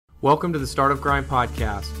Welcome to the Startup Grind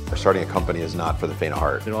podcast. Starting a company is not for the faint of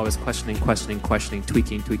heart. They're always questioning,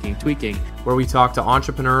 tweaking. Where we talk to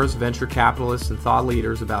entrepreneurs, venture capitalists, and thought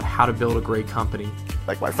leaders about how to build a great company.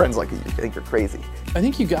 Like my friends like you think you're crazy. I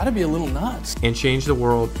think you gotta be a little nuts. And change the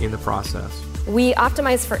world in the process. We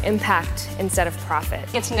optimize for impact instead of profit.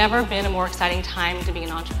 It's never been a more exciting time to be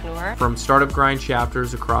an entrepreneur. From Startup Grind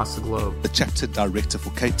chapters across the globe. The chapter director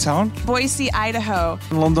for Cape Town, Boise, Idaho,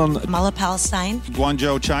 London, Mala, Palestine,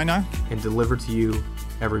 Guangzhou, China, and delivered to you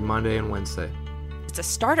every Monday and Wednesday. It's a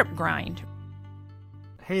startup grind.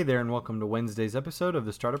 Hey there, and welcome to Wednesday's episode of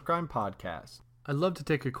the Startup Grind podcast. I'd love to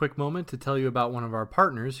take a quick moment to tell you about one of our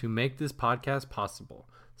partners who make this podcast possible.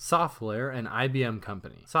 SoftLayer, an IBM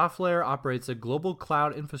company. SoftLayer operates a global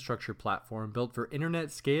cloud infrastructure platform built for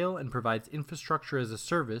internet scale and provides infrastructure as a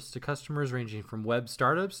service to customers ranging from web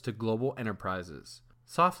startups to global enterprises.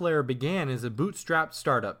 SoftLayer began as a bootstrapped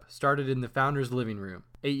startup, started in the founder's living room.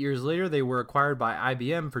 8 years later, they were acquired by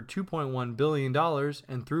IBM for $2.1 billion,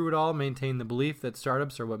 and through it all maintained the belief that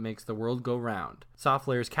startups are what makes the world go round.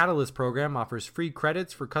 SoftLayer's Catalyst program offers free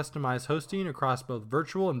credits for customized hosting across both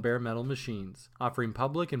virtual and bare metal machines, offering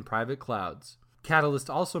public and private clouds. Catalyst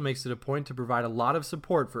also makes it a point to provide a lot of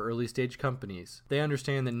support for early-stage companies. They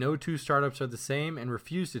understand that no two startups are the same and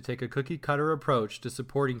refuse to take a cookie-cutter approach to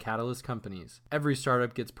supporting Catalyst companies. Every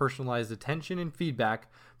startup gets personalized attention and feedback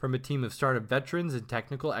from a team of startup veterans and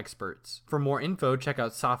technical experts. For more info, check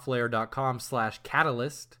out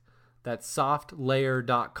softlayer.com/catalyst. That's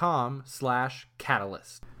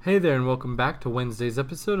softlayer.com/catalyst. Hey there, and welcome back to Wednesday's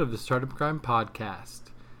episode of the Startup Grind podcast.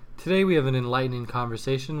 Today we have an enlightening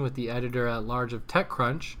conversation with the editor-at-large of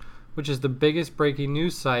TechCrunch, which is the biggest breaking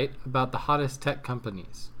news site about the hottest tech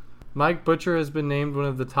companies. Mike Butcher has been named one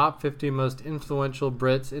of the top 50 most influential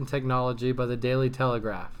Brits in technology by the Daily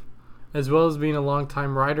Telegraph. As well as being a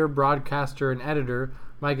longtime writer, broadcaster, and editor,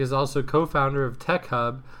 Mike is also co-founder of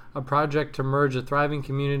TechHub, a project to merge a thriving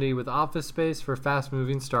community with office space for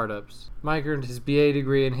fast-moving startups. Mike earned his BA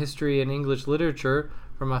degree in History and English Literature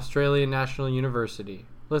from Australian National University.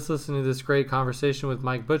 Let's listen to this great conversation with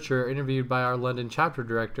Mike Butcher, interviewed by our London chapter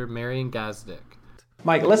director, Marian Gazdick.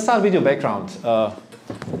 Mike, let's start with your background.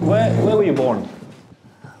 Where were you born?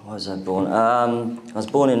 Where was I born? I was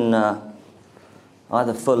born in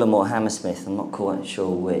either Fulham or Hammersmith. I'm not quite sure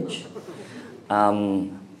which.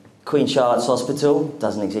 Queen Charlotte's Hospital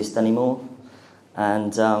doesn't exist anymore.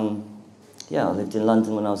 And I lived in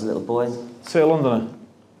London when I was a little boy. So you're a Londoner?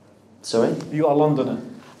 Sorry? You are a Londoner?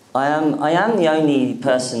 I am the only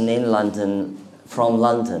person in London from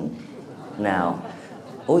London now.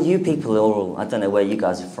 All you people are all, I don't know where you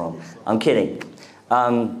guys are from. I'm kidding.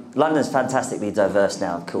 London's fantastically diverse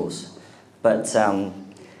now, of course. But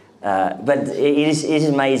it is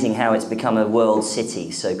amazing how it's become a world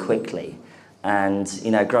city so quickly. And,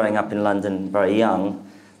 growing up in London very young,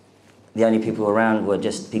 the only people around were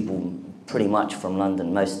just people pretty much from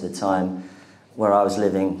London most of the time where I was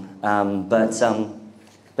living. But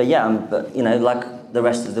like the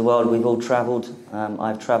rest of the world, we've all travelled.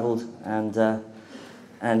 I've travelled, and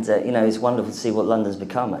it's wonderful to see what London's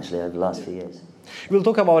become actually over the last few years. We'll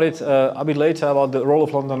talk about it a bit later, about the role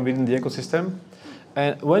of London within the ecosystem.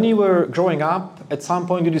 And when you were growing up, at some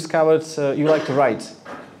point you discovered you like to write.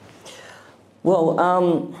 Well,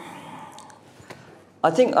 I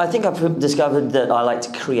think I've discovered that I like to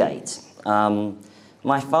create.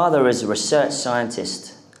 My father is a research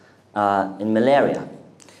scientist in malaria.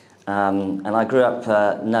 And I grew up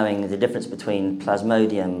knowing the difference between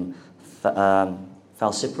Plasmodium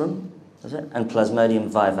falciparum, was it? And Plasmodium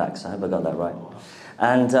vivax. I hope I got that right.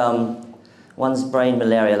 And one's brain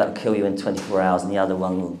malaria, that'll kill you in 24 hours, and the other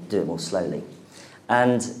one will do it more slowly.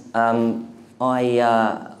 And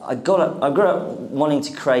I grew up wanting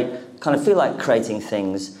to feel like creating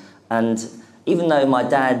things. And even though my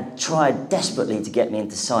dad tried desperately to get me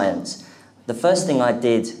into science, the first thing I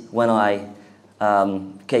did when I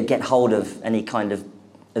get hold of any kind of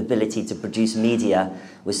ability to produce media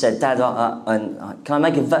was said, Dad, can I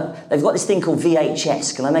make they've got this thing called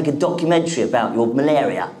VHS, can I make a documentary about your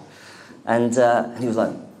malaria? And he was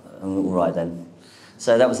like, all right then.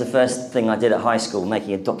 So that was the first thing I did at high school,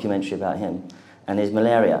 making a documentary about him and his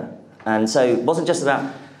malaria. And so it wasn't just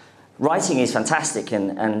about, writing is fantastic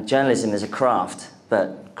and journalism is a craft,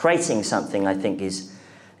 but creating something I think is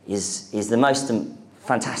the most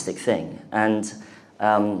fantastic thing. And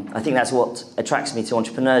I think that's what attracts me to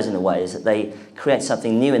entrepreneurs in a way, is that they create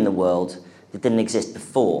something new in the world that didn't exist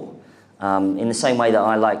before. In the same way that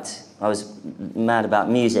I was mad about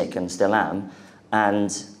music and still am, and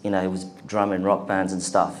was drumming rock bands and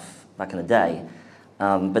stuff back in the day.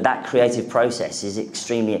 But that creative process is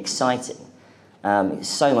extremely exciting. It's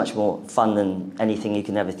so much more fun than anything you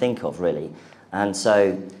can ever think of, really. And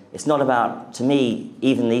so it's not about, to me,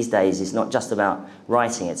 even these days, it's not just about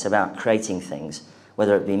writing, it's about creating things,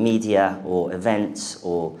 whether it be media or events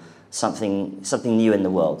or something new in the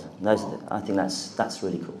world. I think that's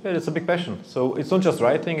really cool. Yeah, it's a big passion. So it's not just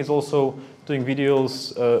writing, it's also doing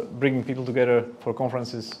videos, bringing people together for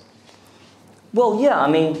conferences. Well, yeah, I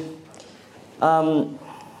mean,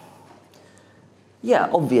 yeah,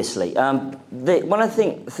 obviously. One of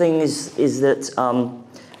the things is that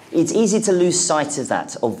it's easy to lose sight of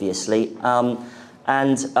that, obviously.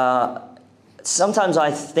 Sometimes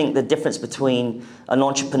I think the difference between an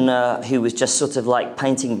entrepreneur who was just sort of like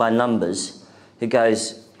painting by numbers, who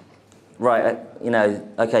goes, right,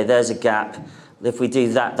 okay, there's a gap. If we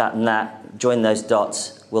do that, and that, join those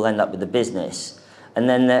dots, we'll end up with a business. And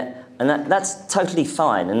then that's totally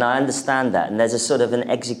fine, and I understand that. And there's a sort of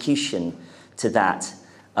an execution to that,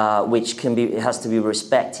 which has to be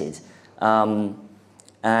respected. And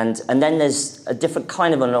then there's a different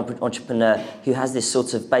kind of an entrepreneur who has this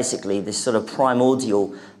sort of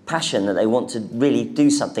primordial passion that they want to really do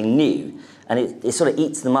something new, and it sort of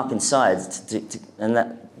eats them up inside.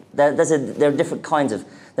 There are different kinds of.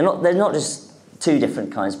 They're not just two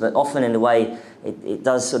different kinds, but often in a way it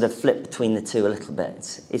does sort of flip between the two a little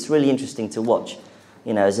bit. It's really interesting to watch,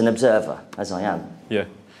 as an observer, as I am. Yeah.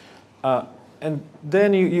 And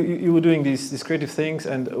then you were doing these creative things,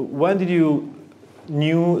 and when did you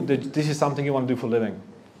knew that this is something you want to do for a living?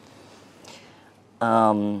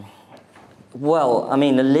 Well, I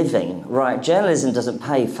mean, a living, right? Journalism doesn't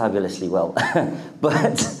pay fabulously well.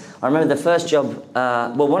 But I remember the first job,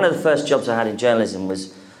 one of the first jobs I had in journalism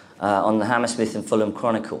was on the Hammersmith and Fulham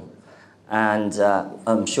Chronicle. And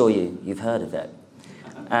I'm sure you've heard of it.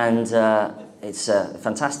 And it's a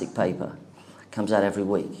fantastic paper. It comes out every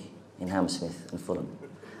week in Hammersmith and Fulham.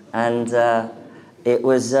 And it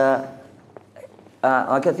was...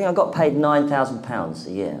 I think I got paid £9,000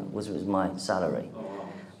 a year was my salary,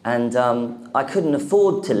 and I couldn't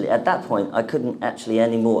afford to. At that point, I couldn't actually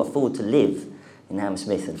anymore afford to live in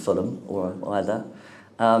Hammersmith and Fulham or either.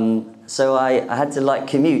 So I had to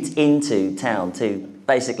commute into town to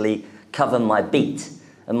basically cover my beat,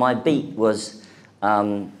 and my beat was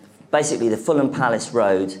basically the Fulham Palace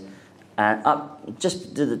Road, and up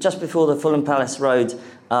just before the Fulham Palace Road,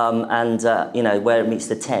 where it meets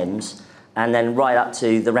the Thames. And then right up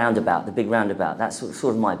to the roundabout, the big roundabout. That's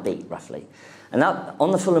sort of my beat, roughly. And up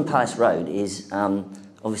on the Fulham Palace Road is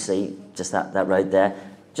obviously just that road there.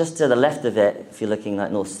 Just to the left of it, if you're looking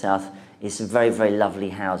like north to south, is some very, very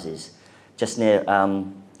lovely houses just near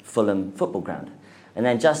Fulham Football Ground. And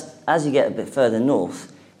then just as you get a bit further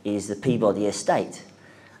north is the Peabody Estate.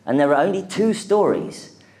 And there are only 2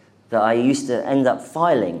 stories that I used to end up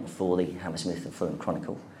filing for the Hammersmith and Fulham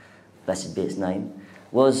Chronicle, blessed be its name,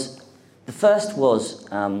 the first was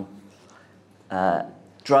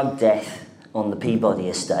drug death on the Peabody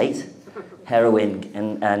Estate, heroin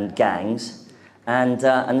and gangs, and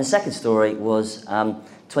the second story was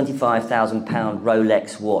 £25,000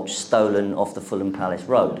 Rolex watch stolen off the Fulham Palace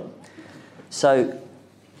Road. So,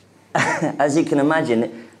 as you can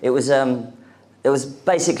imagine, it was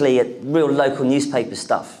basically a real local newspaper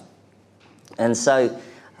stuff, and so,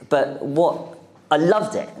 but what. I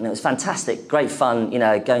loved it, and it was fantastic, great fun,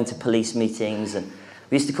 going to police meetings, and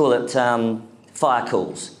we used to call it fire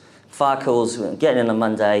calls. Fire calls, getting in on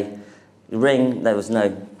Monday, ring. There was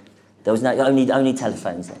only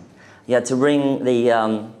telephones then. You had to ring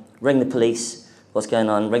the police, what's going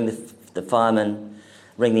on, ring the fireman,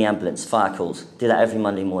 ring the ambulance. Fire calls. Do that every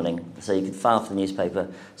Monday morning, so you could file for the newspaper,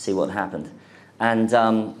 see what happened. And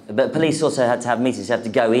but police also had to have meetings. You had to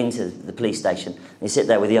go into the police station. You sit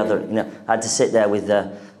there with the other. I had to sit there with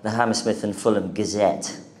the Hammersmith and Fulham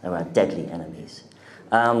Gazette. They were our deadly enemies.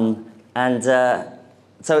 So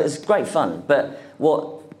it was great fun. But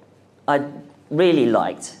what I really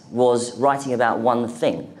liked was writing about one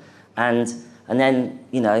thing, and then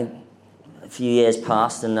a few years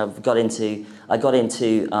passed, and I got into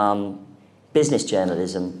business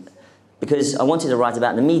journalism. Because I wanted to write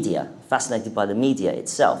about the media, fascinated by the media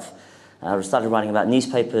itself. I started writing about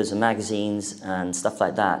newspapers and magazines and stuff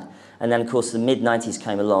like that. And then, of course, the mid-90s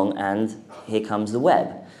came along, and here comes the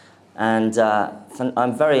web. And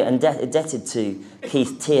I'm very indebted to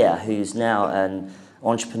Keith Teare, who's now an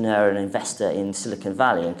entrepreneur and investor in Silicon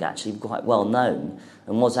Valley, and actually quite well known,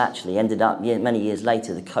 and was actually, ended up many years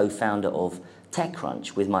later, the co-founder of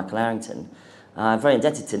TechCrunch with Michael Arrington. I'm very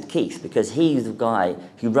indebted to Keith, because he's the guy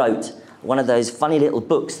who wrote one of those funny little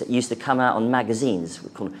books that used to come out on magazines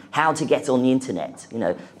called How to Get on the Internet,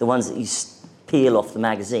 the ones that you peel off the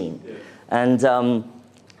magazine. Yeah.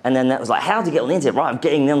 And then that was like, how to get on the internet? Right, I'm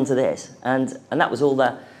getting onto this. And that was all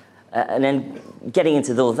that. And then getting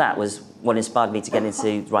into all of that was what inspired me to get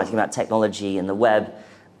into writing about technology and the web,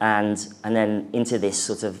 and then into this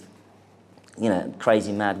sort of,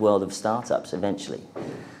 crazy mad world of startups eventually.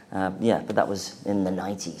 But that was in the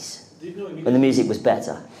 90s, when the music was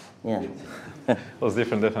better. Yeah. It was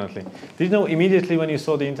different, definitely. Did you know immediately when you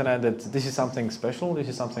saw the internet that this is something special, this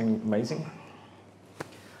is something amazing?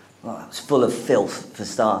 Well, it was full of filth, for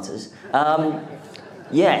starters.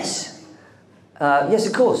 Yes. Yes,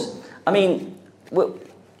 of course. I mean,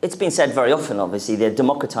 it's been said very often, obviously, the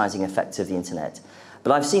democratizing effect of the internet.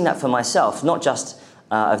 But I've seen that for myself, not just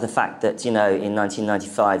of the fact that, in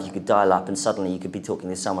 1995 you could dial up and suddenly you could be talking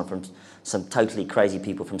to someone from some totally crazy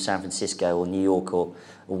people from San Francisco or New York or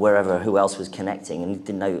wherever, who else was connecting, and you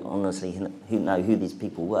didn't know, honestly, who these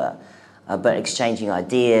people were. But exchanging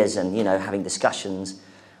ideas and, having discussions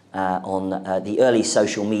on the early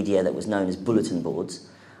social media that was known as bulletin boards.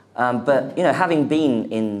 But having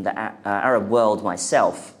been in the Arab world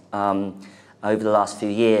myself over the last few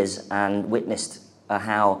years and witnessed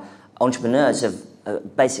how entrepreneurs have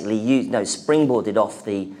basically springboarded off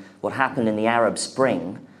what happened in the Arab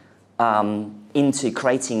Spring into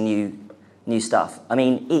creating new stuff. I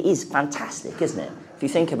mean, it is fantastic, isn't it? If you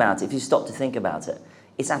think about it, if you stop to think about it,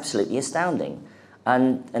 it's absolutely astounding.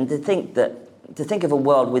 And to think of a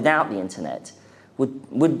world without the internet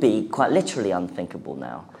would be quite literally unthinkable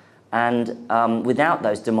now. And without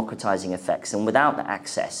those democratizing effects and without the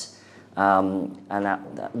access and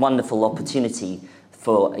that wonderful opportunity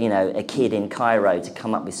for a kid in Cairo to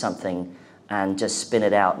come up with something and just spin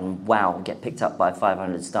it out and get picked up by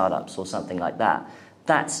 500 startups or something like that,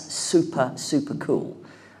 that's super, super cool.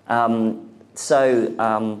 And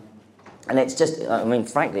it's just,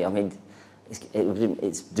 frankly,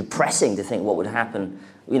 it's depressing to think what would happen,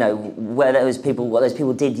 what those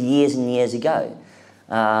people did years and years ago.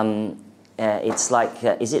 It's like,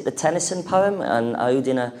 is it the Tennyson poem, an ode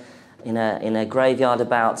in a graveyard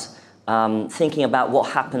about thinking about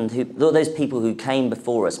what happened? All those people who came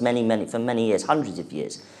before us, for many years, hundreds of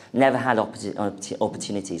years, never had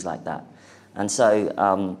opportunities like that. And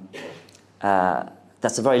so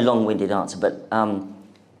that's a very long-winded answer, but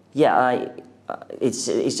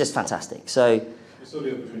it's just fantastic. So You saw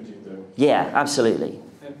the opportunity there. Yeah, absolutely.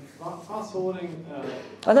 And fast forwarding.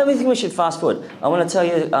 I don't think we should fast forward. I want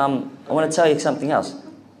to tell you something else.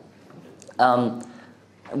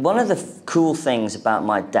 One of the cool things about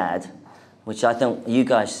my dad, which I think you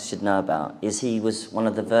guys should know about, is he was one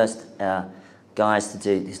of the first guys to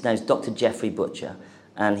do. His name's Dr. Jeffrey Butcher,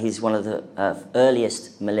 and he's one of the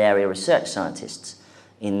earliest malaria research scientists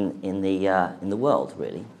in the world,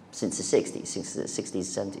 really, since the 60s,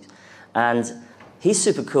 70s, and he's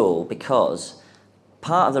super cool because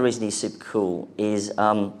part of the reason he's super cool is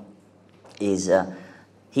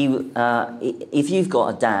if you've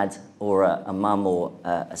got a dad or a mum or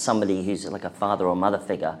somebody who's like a father or mother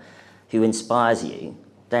figure who inspires you,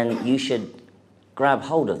 then you should grab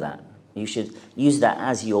hold of that. You should use that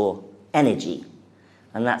as your energy.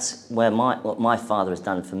 And that's what my father has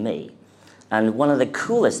done for me. And one of the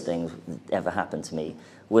coolest things that ever happened to me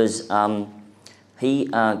was he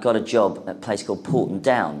got a job at a place called Porton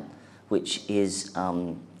Down, which is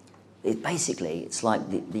it's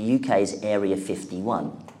like the UK's Area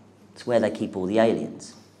 51. It's where they keep all the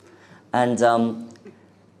aliens. And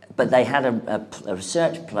but they had a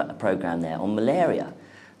research program there on malaria.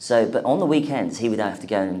 So, but on the weekends, he would have to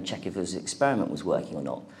go and check if his experiment was working or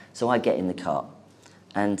not. So I'd get in the car,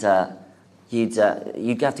 and you'd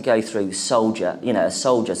have to go through a soldier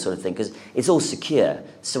sort of thing, because it's all secure,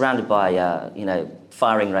 surrounded by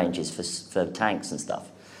firing ranges for tanks and stuff.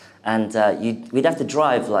 And we'd have to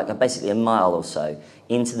drive like basically a mile or so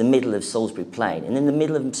into the middle of Salisbury Plain. And in the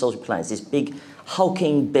middle of Salisbury Plain is this big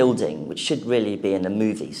hulking building, which should really be in a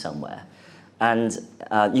movie somewhere. And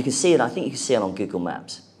you can see it, I think you can see it on Google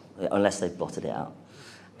Maps, unless they've blotted it out.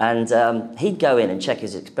 And he'd go in and check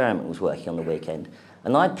his experiment was working on the weekend.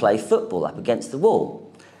 And I'd play football up against the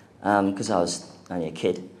wall, because I was only a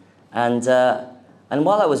kid. And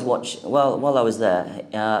while I was there,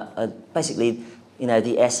 basically,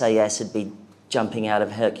 the SAS would be jumping out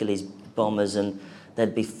of Hercules bombers, and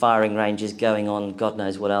there'd be firing ranges going on, God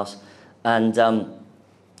knows what else. And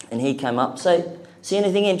he came up, so, see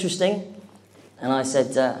anything interesting? And I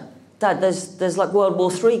said, Dad, there's like World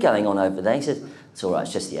War III going on over there. He said, it's all right,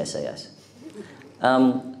 it's just the SAS.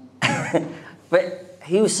 But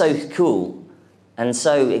he was so cool and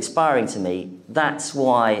so inspiring to me. That's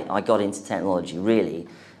why I got into technology, really,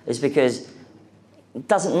 is because it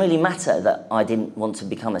doesn't really matter that I didn't want to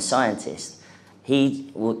become a scientist.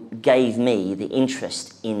 he gave me the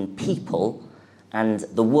interest in people and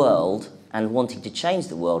the world and wanting to change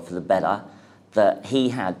the world for the better that he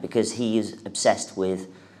had, because he is obsessed with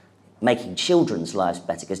making children's lives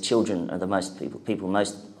better, because children are the most people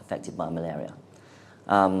most affected by malaria.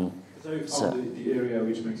 So you found the area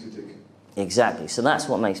which makes you tick. Exactly. So that's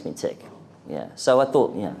what makes me tick. Yeah. So I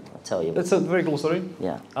thought, I'll tell you. That's a very cool story.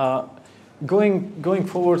 Yeah. Going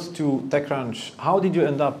forward to TechCrunch, how did you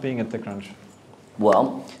end up being at TechCrunch?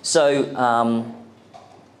 Well, so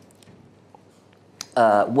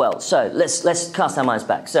let's cast our minds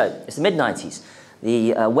back. So it's the mid-90s.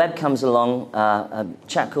 The web comes along. A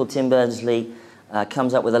chap called Tim Berners-Lee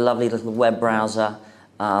comes up with a lovely little web browser.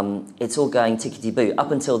 It's all going tickety-boo.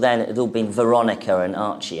 Up until then, it had all been Veronica and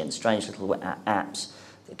Archie and strange little apps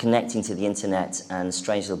connecting to the internet and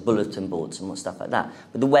strange little bulletin boards and stuff like that.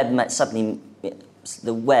 But the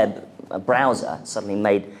web browser suddenly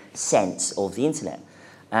made sense of the internet.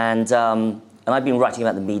 And I'd been writing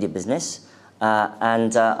about the media business.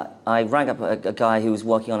 I rang up a guy who was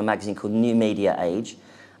working on a magazine called New Media Age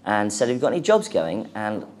and said, have you got any jobs going?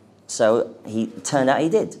 And so he turned out he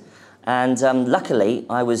did. And luckily,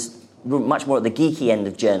 I was much more at the geeky end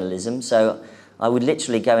of journalism, so I would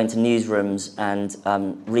literally go into newsrooms and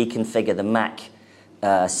reconfigure the Mac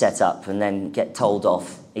setup and then get told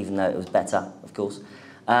off, even though it was better, of course.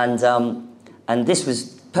 And this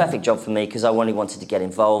was a perfect job for me because I only wanted to get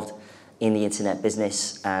involved in the internet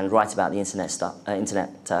business and write about the internet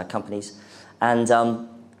companies. And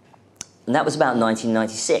that was about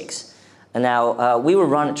 1996. And now we were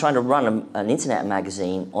trying to run an internet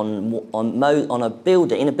magazine in a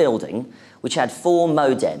building which had 4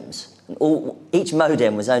 modems. And each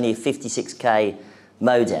modem was only a 56k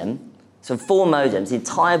modem. So 4 modems. The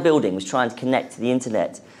entire building was trying to connect to the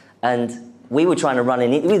internet, and we were trying to run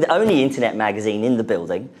we were the only internet magazine in the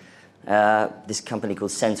building. This company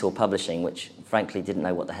called Centaur Publishing, which frankly didn't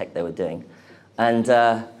know what the heck they were doing, and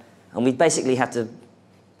we basically had to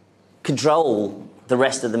control the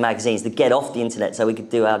rest of the magazines to get off the internet so we could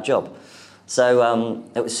do our job. So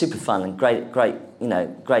it was super fun and great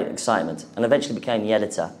excitement, and eventually became the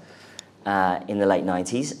editor in the late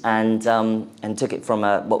 90s and took it from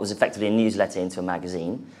what was effectively a newsletter into a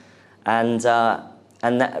magazine, and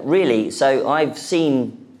that really. So I've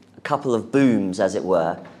seen a couple of booms, as it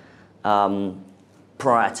were,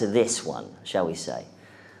 prior to this one, shall we say,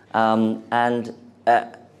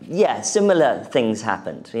 similar things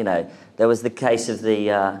happened. There was the case of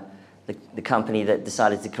the company that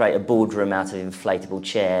decided to create a boardroom out of inflatable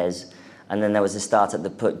chairs, and then there was a startup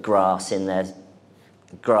that put grass in there,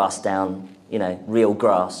 real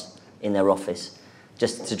grass in their office,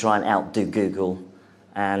 just to try and outdo Google,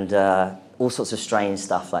 and all sorts of strange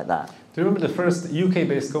stuff like that. Do you remember the first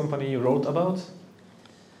UK-based company you wrote about?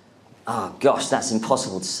 Oh gosh, that's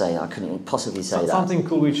impossible to say. I couldn't possibly say that. Something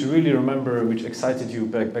cool which you really remember, which excited you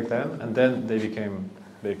back then, and then they became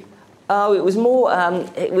big. Oh, it was more. I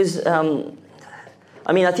think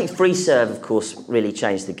FreeServe, of course, really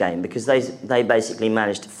changed the game because they basically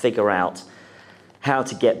managed to figure out how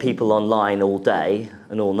to get people online all day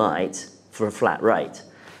and all night for a flat rate.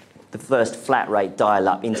 The first flat rate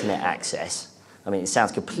dial-up internet access. I mean, it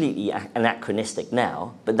sounds completely anachronistic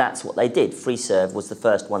now, but that's what they did. FreeServe was the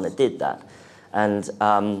first one that did that. And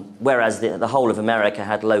whereas the whole of America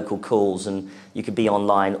had local calls and you could be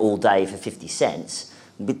online all day for 50 cents,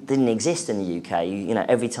 it didn't exist in the UK.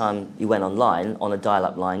 Every time you went online on a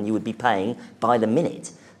dial-up line, you would be paying by the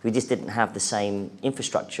minute. We just didn't have the same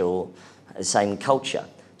infrastructure or the same culture.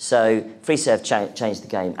 So FreeServe changed the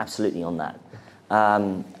game absolutely on that.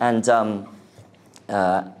 When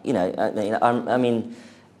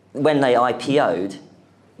they IPO'd,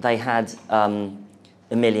 they had 1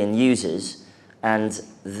 million users, and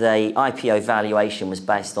the IPO valuation was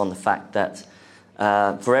based on the fact that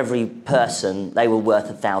for every person, they were worth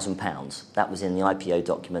 £1,000. That was in the IPO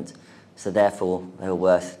document. So therefore, they were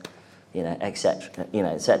worth, et cetera,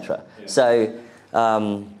 et cetera. Yeah. So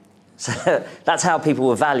that's how people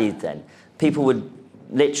were valued then. People would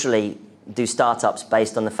literally do startups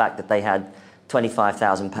based on the fact that they had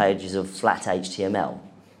 25,000 pages of flat HTML.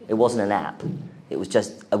 It wasn't an app. It was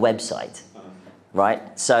just a website, right?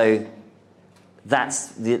 So that was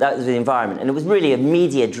the environment. And it was really a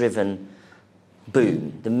media-driven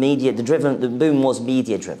boom. The boom was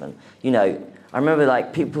media-driven. I remember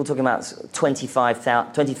people talking about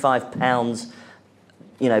 £25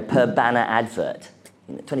 per banner advert.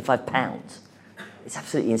 £25. It's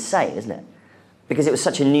absolutely insane, isn't it? Because it was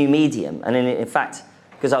such a new medium. And in fact,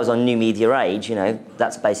 because I was on New Media Age,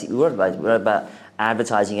 that's basically what we're about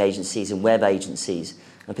advertising agencies and web agencies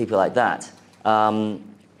and people like that.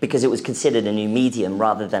 because it was considered a new medium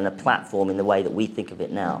rather than a platform in the way that we think of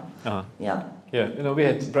it now. Uh-huh. Yeah. Yeah, we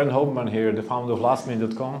had Brent Hoberman here, the founder of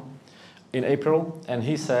LastMinute.com, in April, and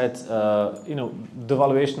he said, the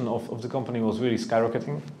valuation of the company was really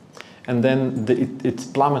skyrocketing, and then it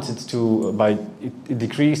plummeted it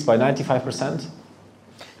decreased by 95%.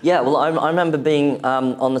 Yeah, well, I remember being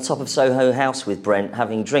on the top of Soho House with Brent,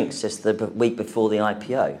 having drinks just the week before the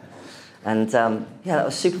IPO, and that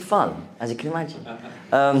was super fun, as you can imagine.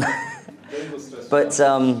 And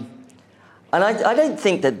I don't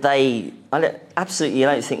think that I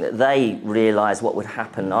don't think that they realised what would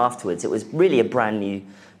happen afterwards. It was really a brand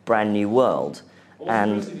new world.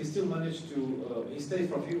 And he still managed to, he stayed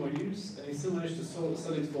for a few more years, and he still managed to sell it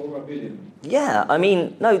for over $1 billion. Yeah, I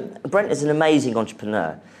mean, no, Brent is an amazing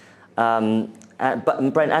entrepreneur.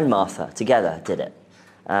 But Brent and Martha together did it,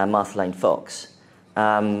 Martha Lane Fox.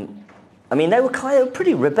 I mean, they were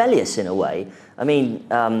pretty rebellious in a way. I mean,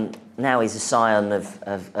 now he's a scion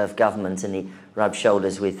of government, and he rubs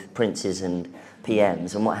shoulders with princes and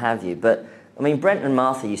PMs and what have you. But I mean, Brent and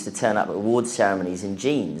Martha used to turn up at awards ceremonies in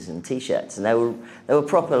jeans and t-shirts, and they were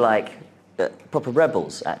proper proper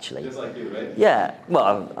rebels, actually. Just like you, right? Yeah.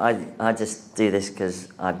 Well, I just do this because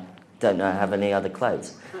I don't have any other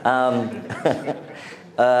clothes.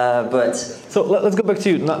 But so let's go back to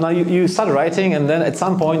you. Now you started writing, and then at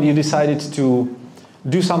some point you decided to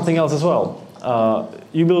do something else as well.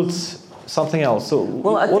 You built something else. So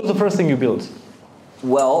what was the first thing you built?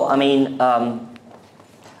 Well, I mean, I'm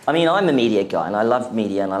a media guy, and I love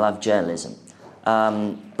media, and I love journalism.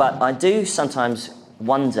 But I do sometimes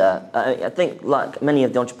wonder. I think, like many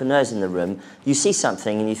of the entrepreneurs in the room, you see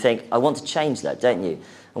something and you think, I want to change that, don't you?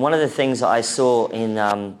 And one of the things that I saw in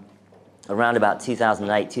around about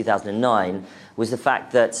 2008, 2009, was the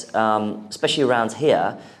fact that, especially around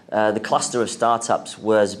here, the cluster of startups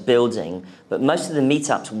was building, but most of the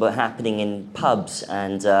meetups were happening in pubs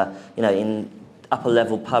and in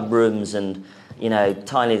upper-level pub rooms and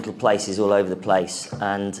tiny little places all over the place,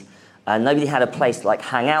 and nobody had a place to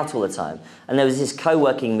hang out all the time. And there was this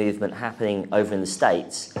co-working movement happening over in the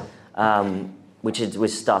States, which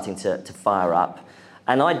was starting to fire up.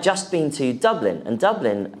 And I'd just been to Dublin, and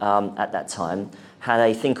Dublin at that time had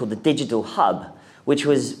a thing called the Digital Hub, which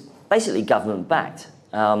was basically government-backed.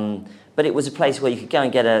 But it was a place where you could go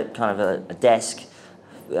and get a desk,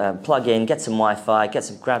 plug in, get some Wi-Fi,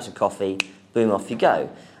 grab some coffee, boom, off you go.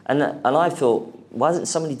 And I thought, why doesn't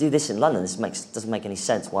somebody do this in London? This doesn't make any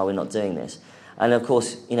sense why we're not doing this. And of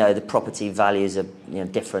course, the property values are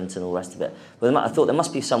different and all the rest of it. But I thought there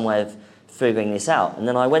must be some way of figuring this out. And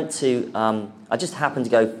then I went to, I just happened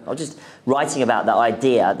to go, I was just writing about that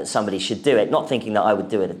idea that somebody should do it, not thinking that I would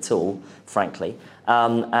do it at all, frankly.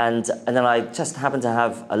 And then I just happened to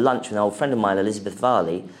have a lunch with an old friend of mine, Elizabeth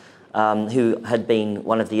Varley, who had been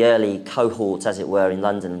one of the early cohorts, as it were, in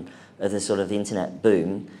London of the sort of the internet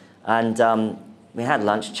boom. And we had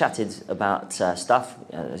lunch, chatted about stuff,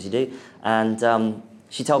 as you do. And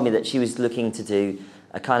she told me that she was looking to do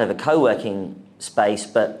a kind of a co-working space,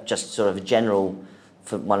 but just sort of a general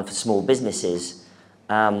one for small businesses.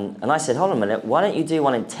 And I said, hold on a minute, why don't you do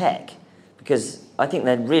one in tech? Because I think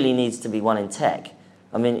there really needs to be one in tech.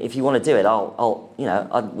 I mean, if you want to do it,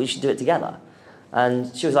 we should do it together.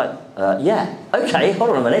 And she was like, yeah, okay, hold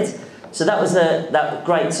on a minute. So that was that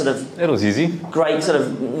great sort of... It was easy. Great sort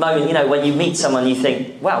of moment, when you meet someone, you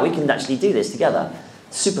think, wow, we can actually do this together.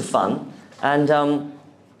 Super fun. And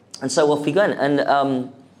so off we went.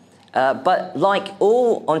 And but like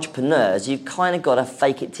all entrepreneurs, you've kind of got to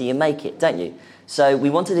fake it till you make it, don't you? So we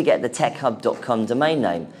wanted to get the techhub.com domain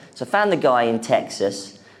name. So I found the guy in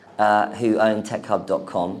Texas who owned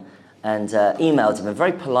techhub.com and emailed him a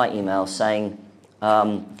very polite email saying,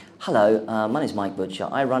 hello, my name's Mike Butcher.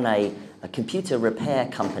 I run a computer repair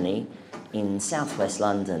company in southwest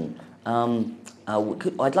London.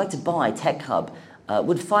 I'd like to buy TechHub.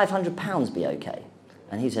 Would £500 be okay?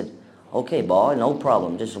 And he said, okay, boy, no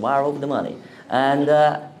problem. Just wire over the money. And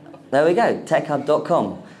there we go,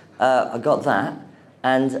 techhub.com. I got that.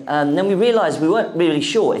 And then we realised we weren't really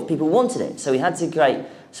sure if people wanted it. So we had to create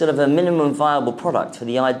sort of a minimum viable product for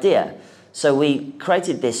the idea. So we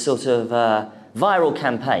created this sort of viral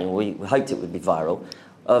campaign, we hoped it would be viral,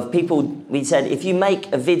 of people, we said, if you make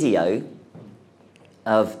a video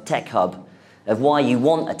of TechHub, of why you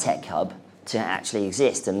want a TechHub to actually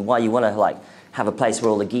exist and why you want to have a place where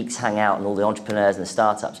all the geeks hang out and all the entrepreneurs and the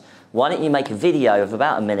startups, why don't you make a video of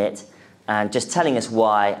about a minute and just telling us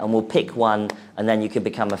why, and we'll pick one, and then you can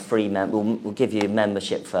become a free member. We'll give you a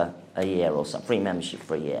membership for a year or something, free membership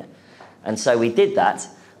for a year. And so we did that,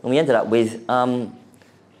 and we ended up with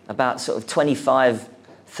about sort of 25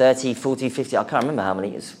 30, 40, 50, I can't remember how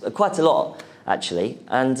many. It's quite a lot, actually.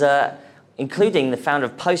 And including the founder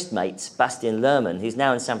of Postmates, Bastian Lerman, who's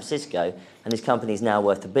now in San Francisco, and his company is now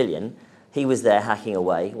worth $1 billion. He was there hacking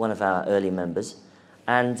away, one of our early members.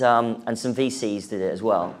 And some VCs did it as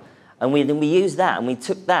well. And we used that, and we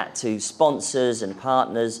took that to sponsors and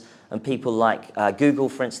partners and people like Google,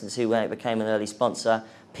 for instance, who became an early sponsor,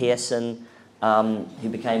 Pearson, who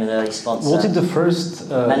became an early sponsor. Was it the first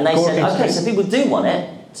and they said, okay, so people do want it,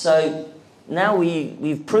 so now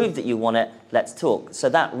we've proved that you want it, let's talk. So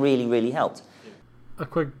that really, really helped. A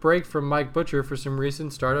quick break from Mike Butcher for some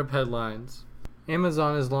recent startup headlines.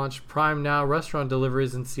 Amazon has launched Prime Now restaurant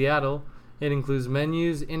deliveries in Seattle. It includes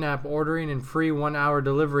menus, in-app ordering, and free 1-hour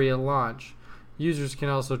delivery at launch. Users can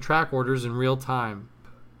also track orders in real time.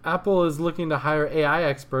 Apple is looking to hire AI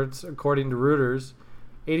experts, according to Reuters.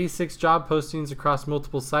 86 job postings across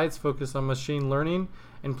multiple sites focus on machine learning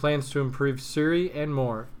and plans to improve Siri and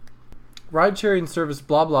more. Ride-sharing service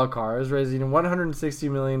BlaBlaCar is raising a $160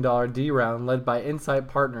 million D round led by Insight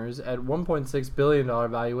Partners at $1.6 billion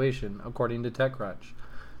valuation, according to TechCrunch.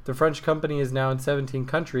 The French company is now in 17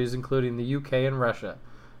 countries, including the UK and Russia.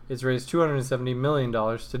 It's raised $270 million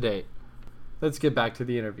to date. Let's get back to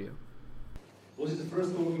the interview. Was it the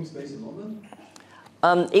first co-working space in London?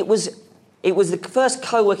 It was the first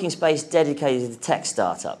co-working space dedicated to tech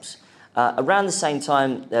startups. Around the same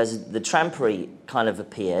time, the Trampery kind of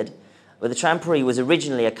appeared. But the Trampery was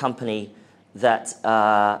originally a company that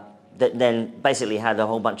then basically had a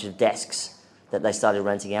whole bunch of desks that they started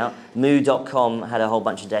renting out. Moo.com had a whole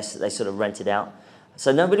bunch of desks that they sort of rented out.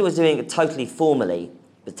 So nobody was doing it totally formally.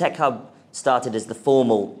 The Tech Hub started as the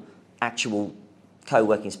formal, actual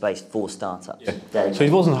co-working space for startups. Yeah. So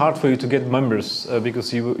it wasn't hard for you to get members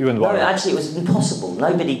because you went viral? No, actually it was impossible.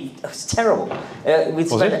 It was terrible. We'd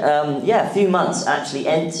spent a few months actually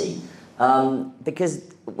empty because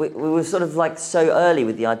we were sort of like so early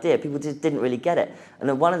with the idea. People just didn't really get it. And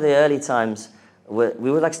then one of the early times,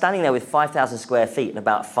 we were like standing there with 5,000 square feet and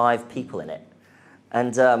about 5 people in it.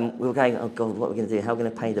 And we were going, oh God, what are we going to do? How are we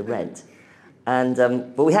going to pay the rent? And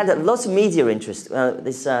but we had lots of media interest.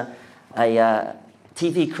 A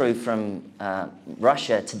TV crew from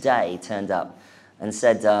Russia Today turned up and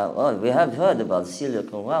said, oh, we have heard about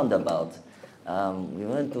Silicon Roundabout. We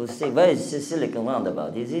want to see, where is Silicon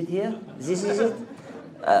Roundabout? Is it here? Is it?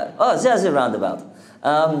 Oh, there's a roundabout.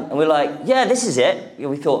 And we're like, yeah, this is it.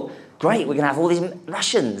 We thought, great, we're going to have all these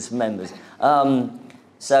Russians members.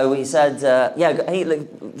 So we said,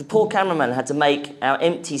 the poor cameraman had to make our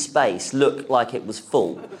empty space look like it was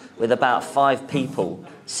full, with about 5 people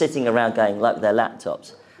sitting around going like their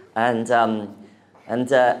laptops, and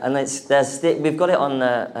we've got it on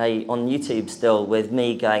YouTube still with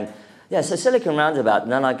me going, yeah, so Silicon Roundabout,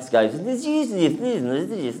 and then I just go because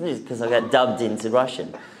I get dubbed into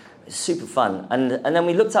Russian. It's super fun, and then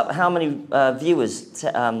we looked up how many viewers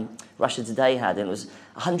Russia Today had, and it was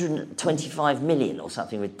 125 million or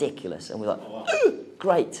something ridiculous, and we're like, oh,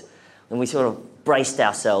 great, and we sort of braced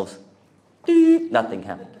ourselves. Nothing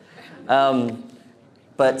happened.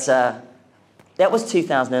 But that was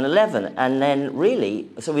 2011, and then really,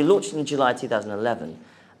 so we launched in July 2011,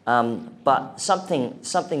 but someone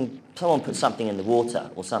put something in the water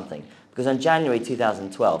or something, because in January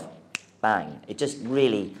 2012, bang, it just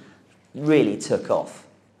really, really took off.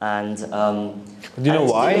 And do you know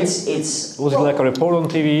why? Was it like a report on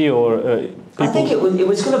TV or people? I think it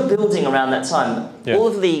was kind of building around that time. Yeah. All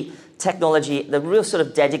of the technology, the real sort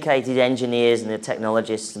of dedicated engineers and the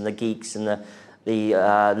technologists and the geeks and the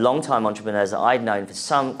long-time entrepreneurs that I'd known for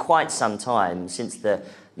quite some time, since the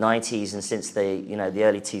 90s and since the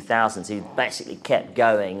early 2000s, who basically kept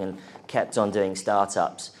going and kept on doing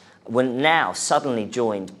startups, were now suddenly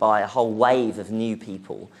joined by a whole wave of new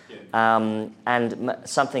people. And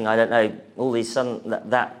something, I don't know, all these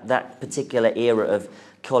that particular era of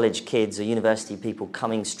college kids or university people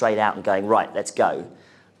coming straight out and going, right, let's go.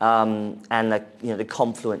 And the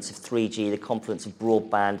confluence of 3G, the confluence of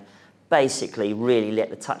broadband, basically really lit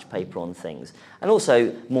the touch paper on things. And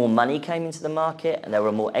also more money came into the market, and there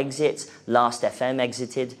were more exits. Last.fm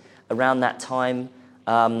exited around that time,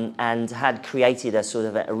 and had created a sort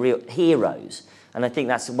of a real heroes. And I think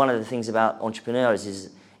that's one of the things about entrepreneurs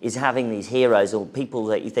is having these heroes or people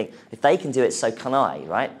that you think, if they can do it, so can I,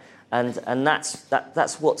 right? And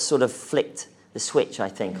that's what sort of flicked the switch, I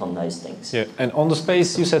think, on those things. Yeah, and on the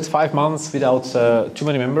space, you said 5 months without too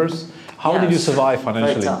many members. How did you survive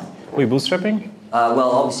financially? Were you bootstrapping?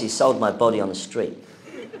 Well, obviously sold my body on the street,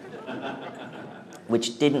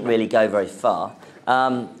 which didn't really go very far.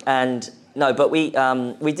 But we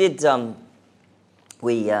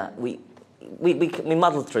we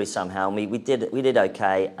muddled through somehow, and we did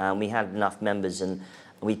okay, and we had enough members, and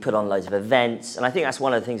we put on loads of events, and I think that's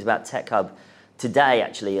one of the things about Tech Hub today,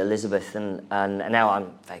 actually. Elizabeth and now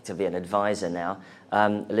I'm effectively an advisor now.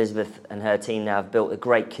 Elizabeth and her team now have built a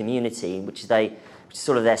great community, which is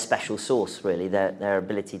sort of their special sauce, really, their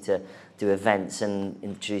ability to do events and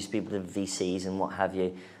introduce people to VCs and what have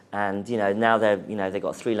you. And now they've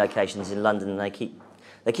got 3 locations in London, and they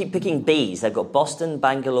keep picking Bs. They've got Boston,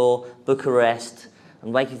 Bangalore, Bucharest.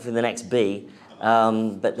 I'm waiting for the next B.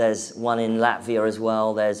 But there's one in Latvia as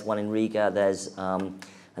well. There's one in Riga.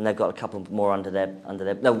 And they've got a couple more under their.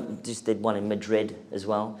 No, just did one in Madrid as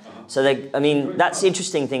well. So that's the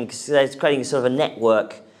interesting thing, because they're creating sort of a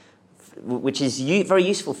network, which is very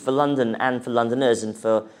useful for London and for Londoners, and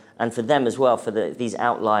for them as well, for these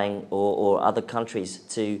outlying or other countries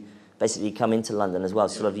to basically come into London as well.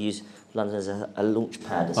 Sort of use London as a launch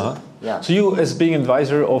pad. Yeah. So you, as being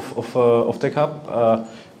advisor of Tech Hub,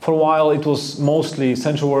 for a while it was mostly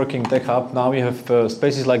central working Tech Hub. Now we have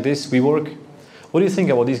spaces like this, WeWork. What do you think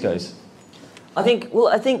about these guys? I think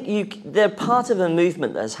they're part of a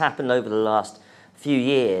movement that has happened over the last few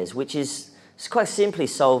years, which is quite simply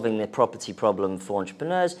solving the property problem for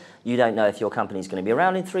entrepreneurs. You don't know if your company is going to be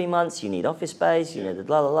around in 3 months. You need office space. You need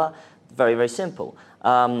blah blah blah. Very, very simple.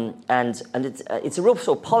 And it's a real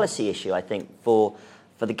sort of policy issue, I think, for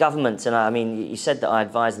the government. And I mean, you said that I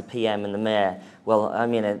advised the PM and the mayor. Well, I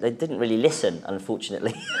mean, they didn't really listen,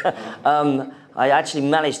 unfortunately. I actually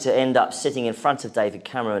managed to end up sitting in front of David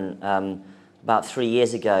Cameron about 3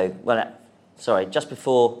 years ago. Well, just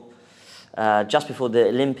before the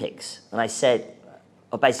Olympics, and I said,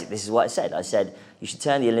 basically, this is what I said. I said you should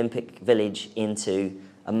turn the Olympic Village into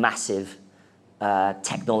a massive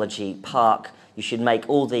technology park. You should make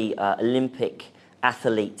all the Olympic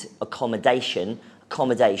athlete accommodation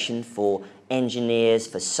for engineers,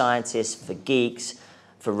 for scientists, for geeks,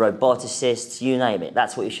 for roboticists, you name it.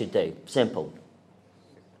 That's what you should do. Simple.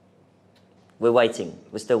 We're waiting.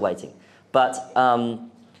 We're still waiting. But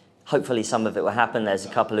hopefully some of it will happen. There's a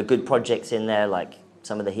couple of good projects in there, like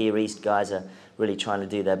some of the Here East guys are really trying to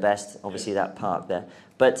do their best. Obviously that park there.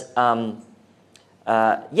 But there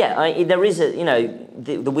is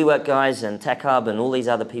the WeWork guys and Tech Hub and all these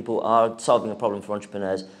other people are solving a problem for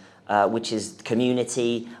entrepreneurs, which is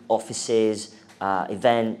community, offices,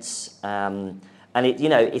 events, and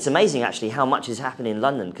it's amazing actually how much is happening in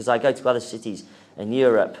London, because I go to other cities in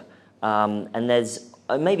Europe, and there's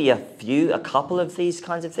maybe a couple of these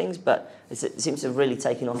kinds of things, but it seems to have really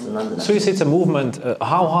taken off in London. So you say it's a movement.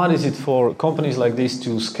 How hard is it for companies like this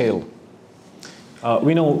to scale?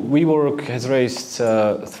 We know WeWork has raised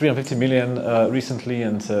 350 million recently,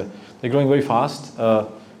 and they're growing very fast.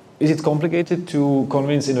 Is it complicated to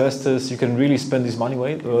convince investors you can really spend this money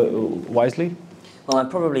wisely? Well, I'm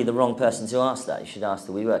probably the wrong person to ask that. You should ask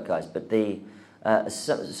the WeWork guys. But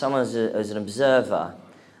someone as an observer,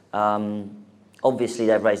 obviously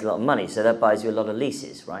they've raised a lot of money, so that buys you a lot of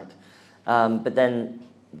leases, right? But then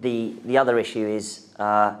the other issue is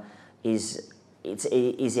how do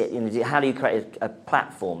you create a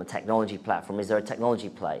platform, a technology platform? Is there a technology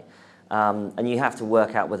play? And you have to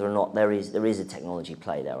work out whether or not there is a technology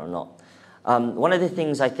play there or not. One of the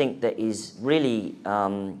things I think that is really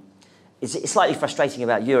is slightly frustrating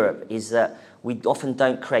about Europe is that we often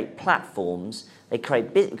don't create platforms. They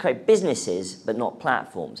create businesses, but not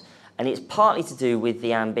platforms. And it's partly to do with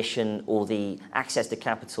the ambition or the access to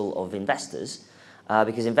capital of investors,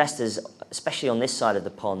 because investors, especially on this side of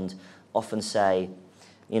the pond, often say,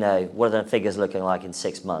 what are the figures looking like in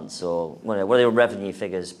 6 months? Or what are the revenue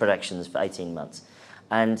figures, projections for 18 months?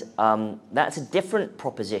 And that's a different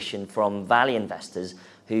proposition from value investors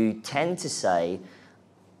who tend to say,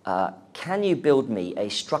 can you build me a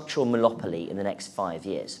structural monopoly in the next 5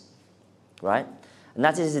 years, right? And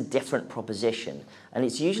that is a different proposition. And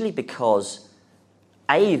it's usually because,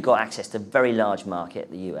 A, you've got access to a very large market,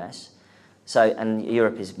 the US, and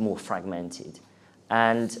Europe is more fragmented.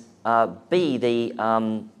 And B, the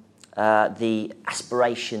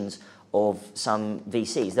aspirations of some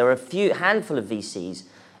VCs. There are a handful of VCs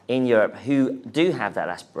in Europe who do have that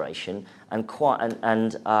aspiration and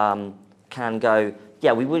can go,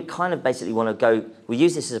 yeah, we would kind of basically want to go, we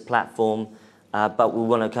use this as a platform, but we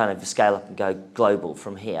want to kind of scale up and go global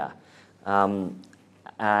from here. And,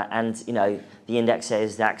 the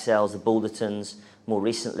indexes, the Accels, the Baldertons, more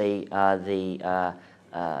recently,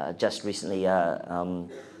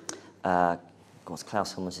 what's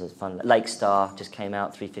Klaus Holmes' fund? Lakestar just came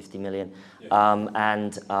out, 350 million, yeah.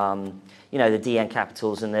 The DN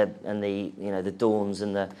Capitals and the Dawns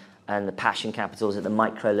and and the passion capitals at the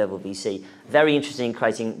micro level VC. Very interested in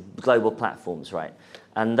creating global platforms, right?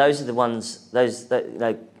 And those are the ones,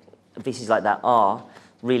 VCs like that are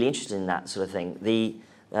really interested in that sort of thing.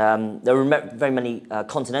 There are very many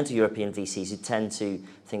continental European VCs who tend to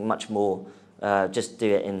think much more, just do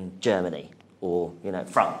it in Germany or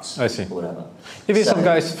France. I see. Or whatever. If there's some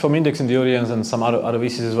guys from Index in the audience and some other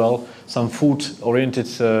VCs as well, some food-oriented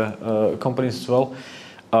companies as well.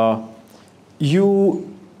 You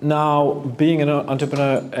now being an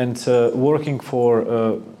entrepreneur and working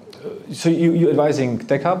for, so you're advising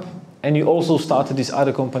TechHub, and you also started this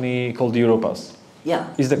other company called Europass.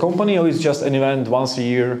 Yeah. Is the company, or is it just an event once a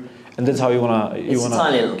year, and that's how you wanna keep it? It's a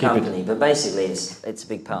tiny little company, but basically it's a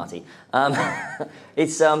big party.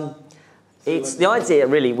 It's the idea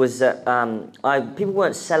really was that people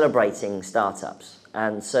weren't celebrating startups,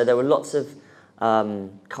 and so there were lots of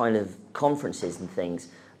kind of conferences and things,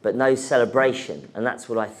 but no celebration, and that's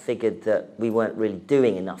what I figured that we weren't really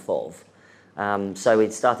doing enough of. So we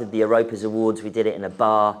started the Europass Awards. We did it in a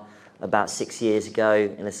bar about 6 years ago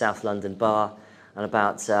in a South London bar, and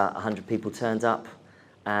about 100 people turned up,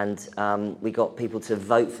 and we got people to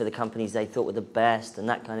vote for the companies they thought were the best and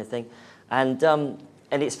that kind of thing, and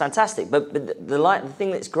it's fantastic. But the thing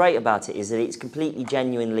that's great about it is that it's completely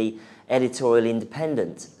genuinely editorial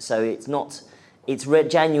independent. So it's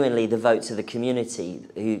genuinely the votes of the community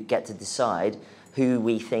who get to decide who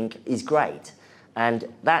we think is great.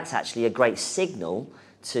 And that's actually a great signal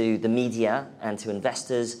to the media and to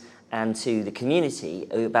investors and to the community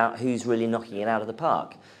about who's really knocking it out of the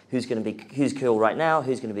park. Who's cool right now,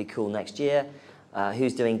 who's going to be cool next year,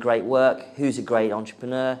 who's doing great work, who's a great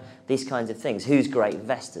entrepreneur, these kinds of things, who's great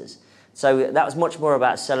investors. So that was much more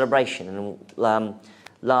about celebration. And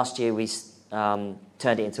last year we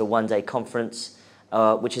turned it into a one-day conference,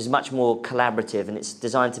 which is much more collaborative, and it's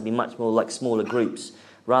designed to be much more like smaller groups,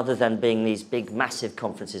 rather than being these big, massive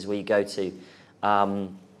conferences where you go to,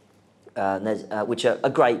 which are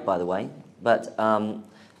great, by the way, but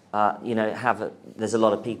there's a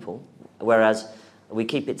lot of people, whereas we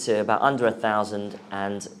keep it to about under 1,000,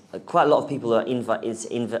 and quite a lot of people are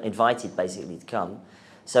invited basically to come.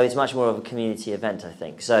 So it's much more of a community event, I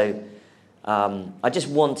think. So I just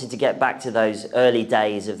wanted to get back to those early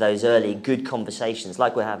days of those early good conversations,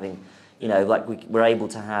 like we're having, like we're able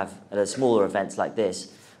to have at smaller events like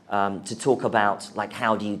this, to talk about like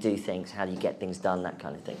how do you do things, how do you get things done, that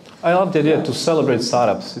kind of thing. I love the idea to celebrate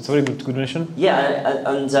startups. It's a very good mission.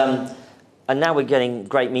 Yeah, and now we're getting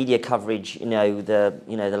great media coverage.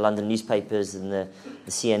 The London newspapers and the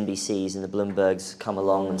CNBCs and the Bloombergs come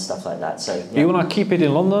along and stuff like that. So you want to keep it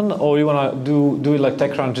in London, or you want to do it like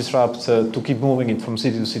TechCrunch Disrupt to keep moving it from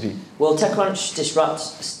city to city? Well, TechCrunch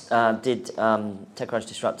Disrupt did TechCrunch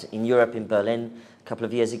Disrupt in Europe, in Berlin, a couple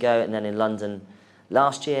of years ago, and then in London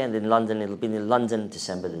last year, and in London, it'll be in London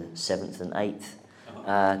December the 7th and 8th.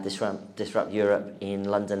 Disrupt Europe in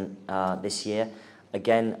London this year.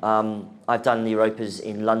 Again, I've done the Europass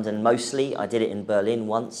in London mostly. I did it in Berlin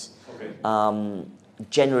once. Okay.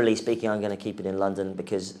 Generally speaking, I'm going to keep it in London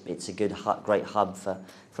because it's a great hub for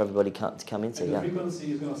everybody to come into. And the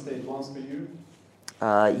frequency is going to stay at once per year?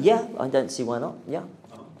 Yeah, I don't see why not. Yeah.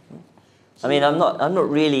 I mean, I'm not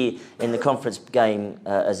really in the conference game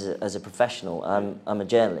as a professional. I'm a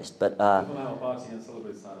journalist, but. Have a party and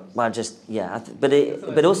celebrate startups. Well,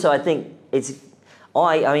 but also I think it's.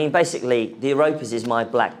 I mean, basically, the Europass is my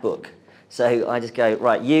black book. So I just go,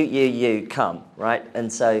 right, you come, right? And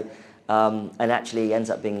so, and actually ends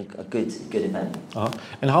up being a good event. Uh-huh.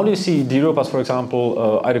 And how do you see the Europass, for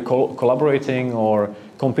example, either collaborating or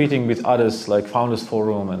competing with others like Founders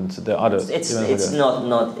Forum and the other? It's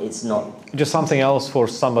not. Just something else for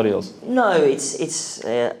somebody else? No, I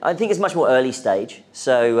think it's much more early stage.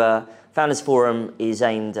 So Founders Forum is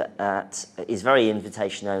very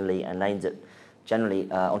invitation only and aimed at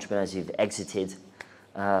generally entrepreneurs who've exited,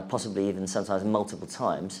 possibly even sometimes multiple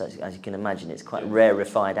times. So as you can imagine, it's quite a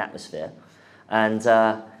rarefied atmosphere. And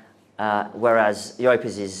whereas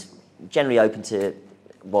Europass is generally open to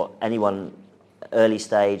anyone early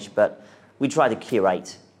stage, but we try to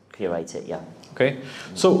curate it, yeah. Okay,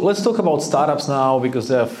 so let's talk about startups now,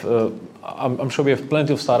 because I'm sure we have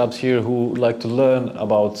plenty of startups here who would like to learn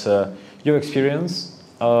about your experience,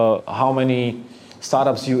 how many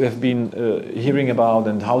startups you have been hearing about,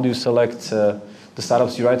 and how do you select the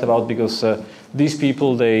startups you write about, because these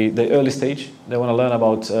people, they early stage, they want to learn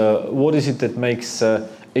about what is it that makes a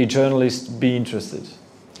journalist be interested.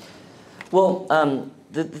 Well,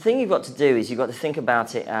 the thing you've got to do is you've got to think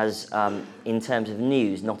about it as in terms of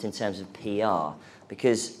news, not in terms of PR.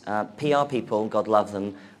 Because PR people, God love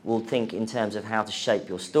them, will think in terms of how to shape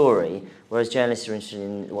your story, whereas journalists are interested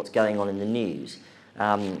in what's going on in the news.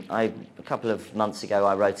 A couple of months ago,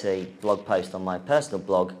 I wrote a blog post on my personal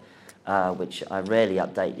blog, which I rarely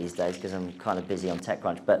update these days because I'm kind of busy on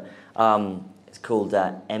TechCrunch, but it's called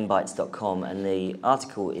mbytes.com, and the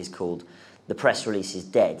article is called "The Press Release is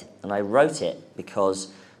Dead." And I wrote it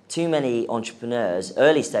because too many entrepreneurs,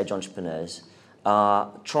 early stage entrepreneurs, are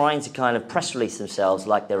trying to kind of press release themselves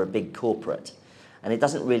like they're a big corporate. And it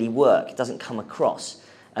doesn't really work, it doesn't come across.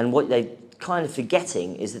 And what they're kind of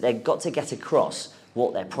forgetting is that they've got to get across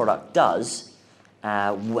what their product does,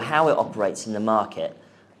 how it operates in the market,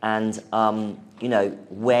 and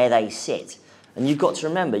where they sit. And you've got to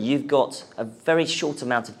remember, you've got a very short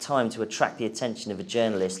amount of time to attract the attention of a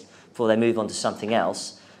journalist before they move on to something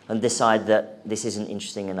else and decide that this isn't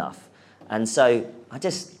interesting enough. And so I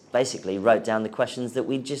just basically wrote down the questions that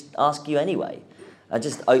we'd just ask you anyway. I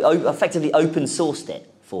just effectively open sourced it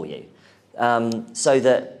for you, so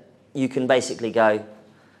that you can basically go,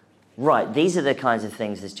 right, these are the kinds of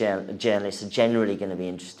things that journalists are generally going to be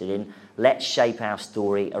interested in. Let's shape our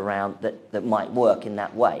story around that might work in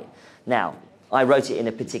that way. Now, I wrote it in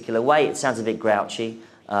a particular way. It sounds a bit grouchy.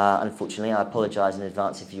 Unfortunately, I apologise in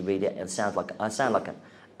advance if you read it. I sound like an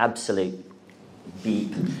absolute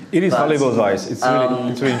beep. It is valuable advice. It's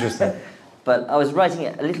really interesting. But I was writing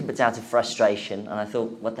it a little bit out of frustration, and I thought,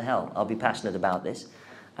 what the hell? I'll be passionate about this.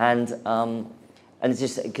 And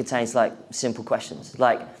it contains like simple questions.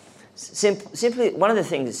 Like simply, one of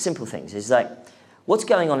the simple things is like, what's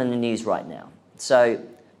going on in the news right now? So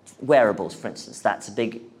wearables, for instance, that's a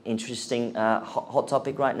big, interesting, hot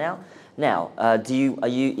topic right now. Now,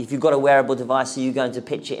 if you've got a wearable device, are you going to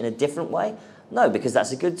pitch it in a different way? No, because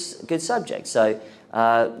that's a good subject. So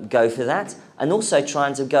go for that. And also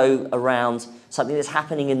trying to go around something that's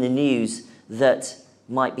happening in the news that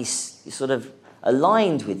might be sort of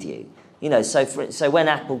aligned with you. So when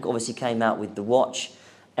Apple obviously came out with the watch,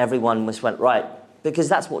 everyone just went, right, because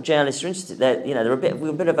that's what journalists are interested in. They're a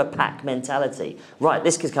bit of a pack mentality. Right,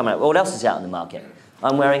 this could come out. Well, what else is out in the market?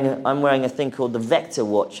 I'm wearing a thing called the Vector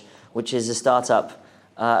watch, which is a startup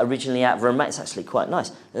originally out of Romania. It's actually quite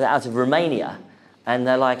nice. They're out of Romania, and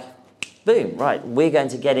they're like, boom, right, we're going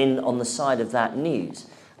to get in on the side of that news.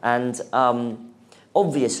 And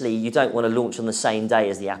obviously, you don't want to launch on the same day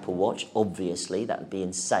as the Apple Watch. Obviously, that would be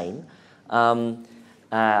insane.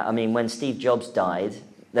 When Steve Jobs died,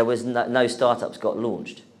 there was no startups got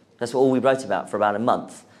launched. That's all we wrote about for about a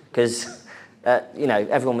month, because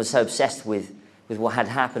everyone was so obsessed with what had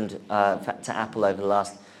happened to Apple over the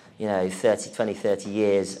last 30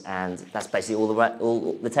 years, and that's basically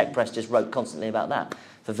all the tech press just wrote constantly about that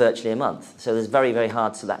for virtually a month. So it's very, very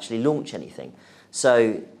hard to actually launch anything.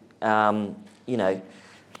 So don't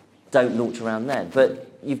launch around then. But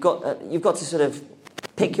you've got to sort of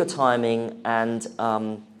pick your timing, and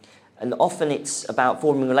often it's about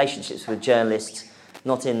forming relationships with journalists,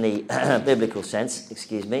 not in the biblical sense,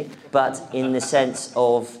 excuse me, but in the sense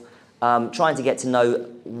of trying to get to know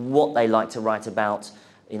what they like to write about,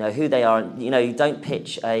 who they are. You don't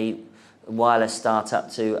pitch a wireless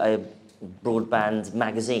startup to a broadband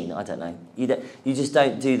magazine. I don't know. You just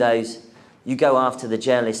don't do those. You go after the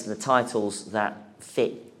journalists and the titles that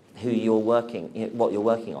fit what you're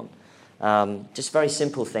working on. Just very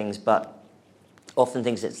simple things, but often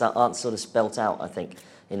things that aren't sort of spelt out, I think,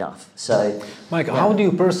 enough. So, Mike, how do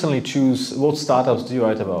you personally choose what startups do you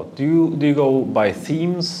write about? Do you go by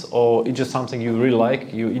themes, or it's just something you really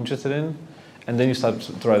like, you're interested in, and then you start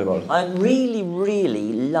to write about it? I really,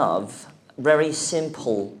 really love very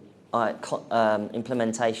simple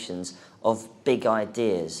implementations of big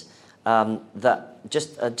ideas that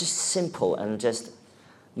just simple and just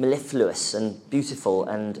mellifluous and beautiful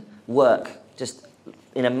and work just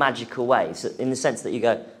in a magical way. So in the sense that you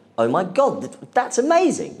go, oh my God, that's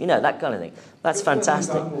amazing. That kind of thing. That's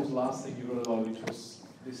fantastic. Last thing you wrote about, which was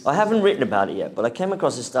this. I haven't written about it yet, but I came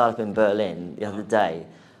across a startup in Berlin the other day,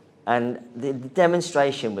 and the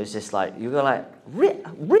demonstration was just like, you were like,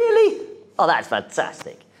 really? Oh, that's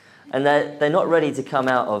fantastic. And they're not ready to come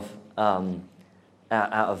out of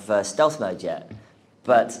stealth mode yet,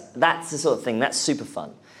 but that's the sort of thing, that's super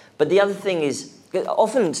fun. But the other thing is,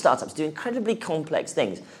 often startups do incredibly complex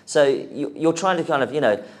things. So you're trying to kind of,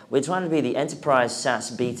 we're trying to be the enterprise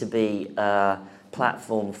SaaS B2B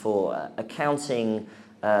platform for accounting,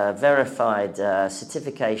 verified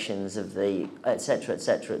certifications of the et cetera, et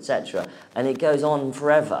cetera, et cetera. And it goes on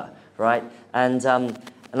forever, right? And then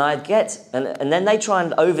they try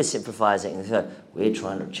and oversimplify it and say, we're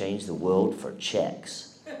trying to change the world for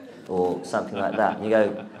checks, or something like that. And you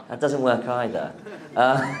go, that doesn't work either.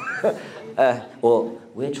 Or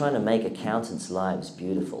we're trying to make accountants' lives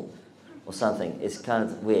beautiful, or something. It's kind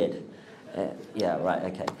of weird. Yeah, right,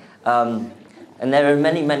 okay. And there are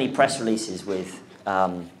many, many press releases with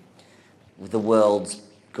the world's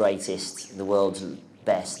greatest, the world's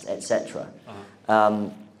best, etc.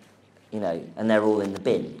 You know, and they're all in the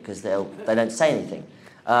bin because they don't say anything.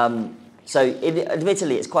 So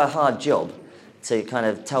admittedly, it's quite a hard job to kind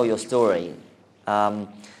of tell your story,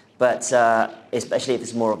 but especially if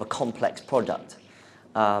it's more of a complex product.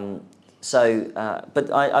 But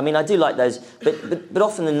I mean, I do like those. But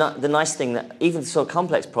often the nice thing that even sort of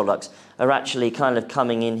complex products are actually kind of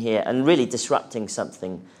coming in here and really disrupting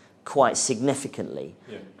something quite significantly.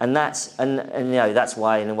 Yeah. And you know, that's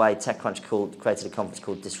why in a way TechCrunch created a conference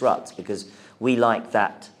called Disrupt, because we like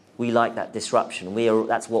that disruption.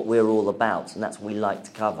 That's what we're all about, and that's what we like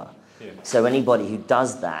to cover. Yeah. So anybody who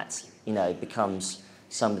does that, you know, becomes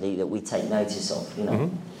somebody that we take notice of, you know.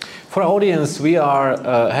 Mm-hmm. For our audience, we are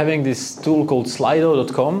having this tool called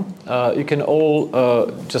Slido.com. You can all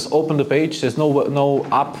just open the page. There's no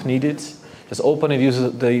app needed. Just open it, use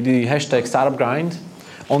the hashtag StartupGrind.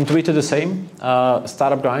 On Twitter, the same,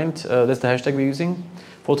 StartupGrind. That's the hashtag we're using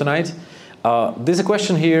for tonight. There's a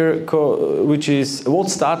question here, which is, what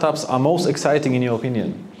startups are most exciting in your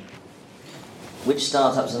opinion? Which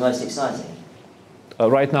startups are most exciting?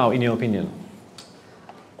 Right now, in your opinion?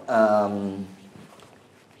 I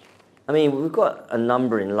mean, we've got a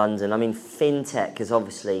number in London. I mean, fintech is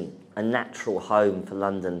obviously a natural home for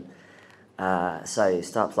London. So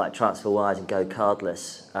startups like TransferWise and Go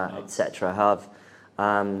Cardless, etc. have,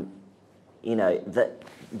 you know, that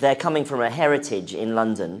they're coming from a heritage in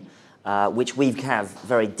London, which we have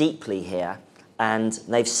very deeply here, and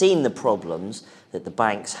they've seen the problems that the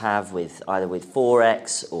banks have with either with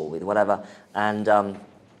Forex or with whatever, and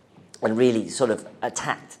really sort of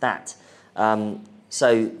attacked that.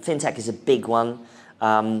 So fintech is a big one.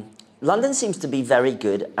 London seems to be very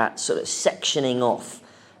good at sort of sectioning off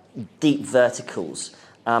deep verticals.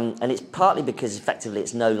 And it's partly because effectively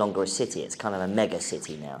it's no longer a city, it's kind of a mega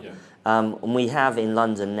city now. Yeah. And we have in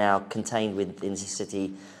London now contained within the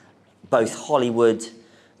city both Hollywood,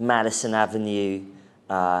 Madison Avenue,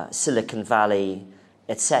 Silicon Valley,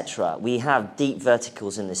 etc. We have deep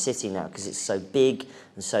verticals in the city now because it's so big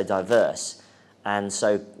and so diverse and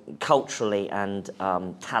so culturally and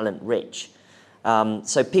talent rich.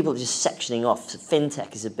 So people are just sectioning off. So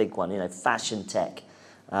fintech is a big one, you know, fashion tech.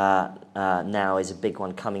 Now is a big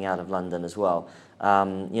one coming out of London as well.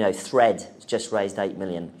 You know, Thread just raised 8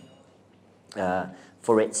 million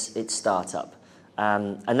for its startup,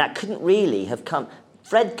 and that couldn't really have come.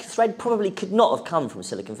 Thread probably could not have come from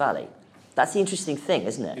Silicon Valley. That's the interesting thing,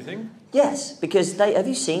 isn't it? You think? Yes, because have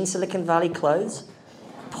you seen Silicon Valley clothes?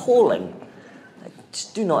 Appalling. They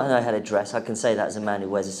just do not know how to dress. I can say that as a man who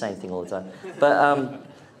wears the same thing all the time.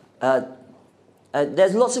 But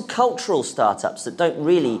there's lots of cultural startups that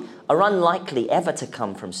are unlikely ever to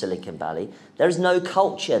come from Silicon Valley. There is no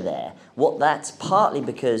culture there. That's partly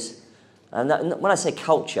because, when I say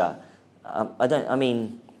culture, I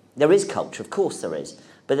mean there is culture, of course there is,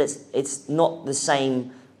 but it's not the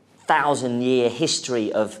same 1,000-year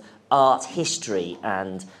history of art history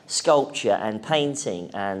and sculpture and painting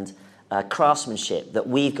and craftsmanship that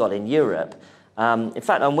we've got in Europe. In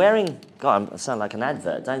fact, I'm wearing. God, I sound like an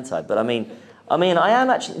advert, don't I? But I mean, I am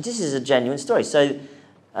actually. This is a genuine story. So,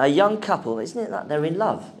 a young couple, isn't it that they're in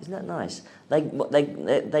love? Isn't that nice?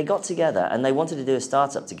 They got together and they wanted to do a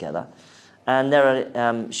startup together,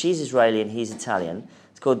 and she's Israeli and he's Italian.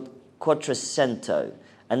 It's called Quattrocento,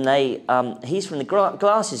 and he's from the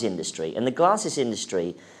glasses industry, and the glasses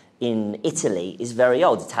industry in Italy is very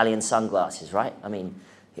old. Italian sunglasses, right? I mean,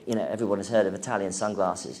 you know, everyone has heard of Italian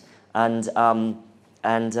sunglasses, and there's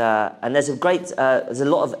a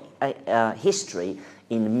lot of history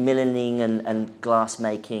in millining and glass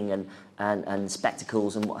making and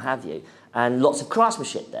spectacles and what have you, and lots of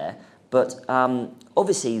craftsmanship there. But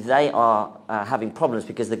obviously they are having problems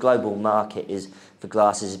because the global market for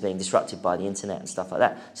glasses is being disrupted by the internet and stuff like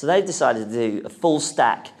that. So they've decided to do a full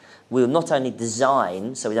stack. We'll not only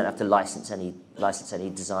design, so we don't have to license any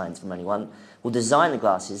designs from anyone. We'll design the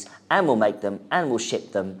glasses and we'll make them and we'll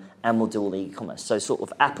ship them and we'll do all the e-commerce. So sort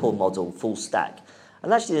of Apple model, full stack.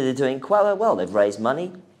 And actually they're doing quite well. They've raised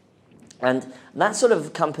money. And that sort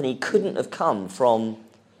of company couldn't have come from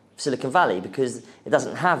Silicon Valley because it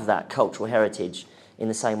doesn't have that cultural heritage in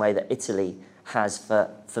the same way that Italy has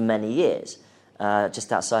for many years.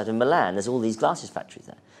 Just outside of Milan, there's all these glasses factories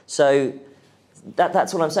there. So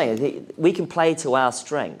that's what I'm saying. We can play to our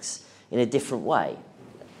strengths in a different way.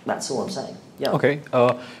 That's all I'm saying. Yeah. Okay.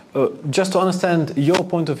 Just to understand your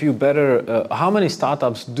point of view better, how many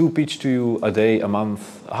startups do pitch to you a day, a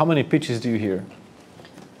month? How many pitches do you hear?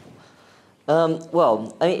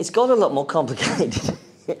 Well, I mean, it's got a lot more complicated.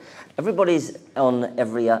 Everybody's on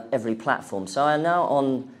every platform. So I'm now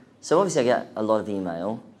on. So obviously I get a lot of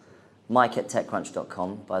email.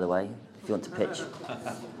 Mike@techcrunch.com, by the way, if you want to pitch.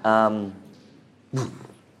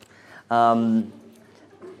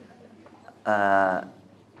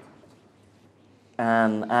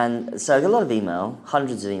 And so I get a lot of email,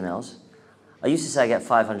 hundreds of emails. I used to say I get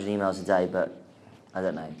 500 emails a day, but I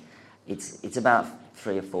don't know. It's about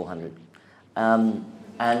 300 or 400. And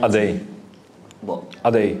a day. What?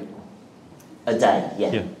 A day. A day,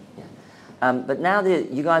 yeah. But now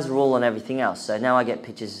you guys are all on everything else. So now I get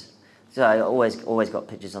pitches. So I always got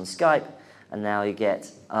pitches on Skype, and now you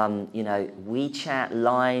get WeChat,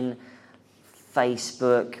 Line,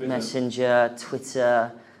 Facebook, Messenger,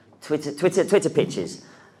 Twitter pitches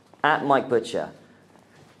at Mike Butcher.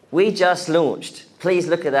 We just launched. Please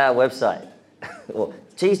look at our website. Or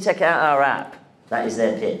please check out our app. That is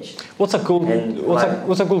their pitch. What's a cool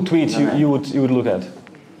tweet you would look at?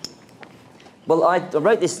 Well, I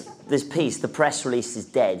wrote this piece. The press release is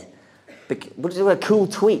dead. What is a cool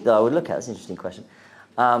tweet that I would look at? That's an interesting question.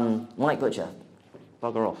 Mike Butcher,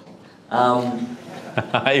 bugger off.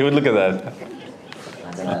 You would look at that.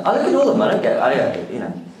 I don't know. I look at all of them. I don't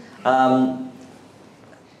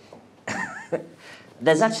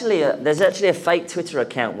There's actually a fake Twitter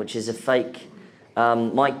account which is a fake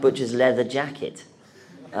Mike Butcher's leather jacket.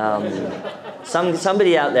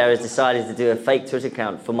 Somebody out there has decided to do a fake Twitter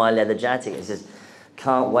account for my leather jacket. It says,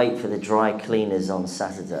 "Can't wait for the dry cleaners on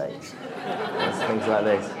Saturday." Things like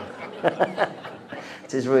this.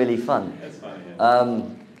 It is really fun. That's funny, yeah.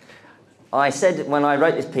 I said when I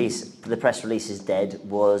wrote this piece, the press release is dead,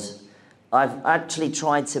 I've actually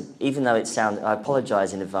tried to, even though I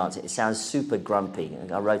apologise in advance, it sounds super grumpy.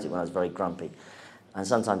 I wrote it when I was very grumpy. And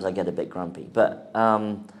sometimes I get a bit grumpy. But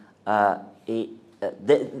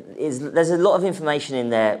there's a lot of information in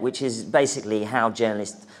there which is basically how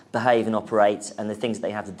journalists behave and operate and the things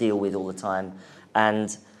they have to deal with all the time.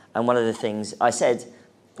 And one of the things I said,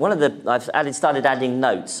 I've started adding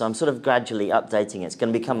notes, so I'm sort of gradually updating it. It's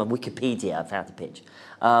going to become a Wikipedia of how to pitch.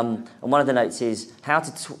 And one of the notes is how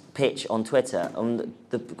to pitch on Twitter. And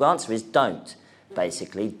the answer is don't,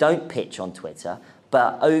 basically. Don't pitch on Twitter,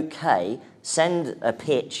 but okay, send a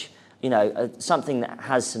pitch, something that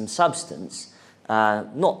has some substance.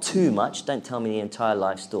 Not too much, don't tell me the entire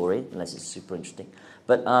life story, unless it's super interesting.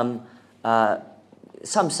 But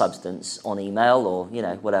some substance on email or,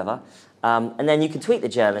 whatever. And then you can tweet the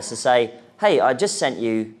journalist and say, "Hey, I just sent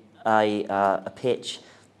you a pitch.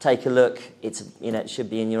 Take a look. It should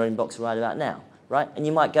be in your inbox right about now, right?" And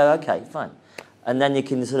you might go, "Okay, fine." And then you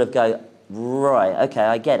can sort of go, "Right, okay,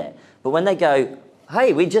 I get it." But when they go,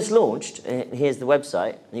 "Hey, we just launched. Here's the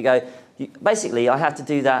website," and you go, basically, I have to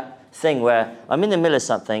do that thing where I'm in the middle of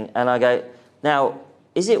something and I go, "Now,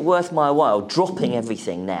 is it worth my while dropping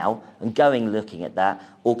everything now and going looking at that?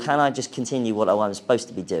 Or can I just continue what I'm supposed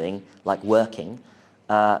to be doing, like working?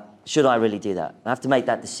 Should I really do that?" I have to make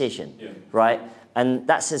that decision, right? And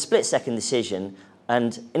that's a split-second decision.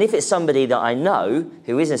 And if it's somebody that I know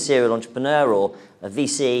who is a serial entrepreneur or a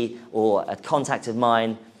VC or a contact of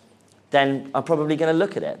mine, then I'm probably going to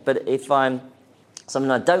look at it. But if I'm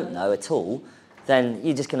someone I don't know at all, then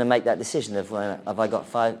you're just going to make that decision of, have I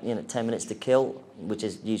got 10 minutes to kill, which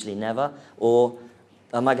is usually never, or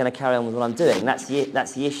am I going to carry on with what I'm doing? That's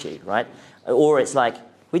the issue, right? Or it's like,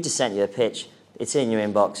 we just sent you a pitch, it's in your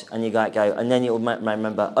inbox, and you go, and then you'll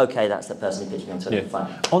remember, okay, that's the person who pitched me on Twitter. Fine.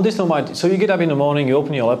 On this note, so you get up in the morning, you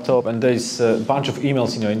open your laptop, and there's a bunch of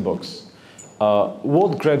emails in your inbox.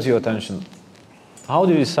 What grabs your attention? How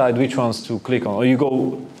do you decide which ones to click on? Or you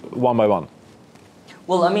go one by one?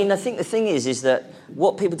 Well, I mean, I think the thing is that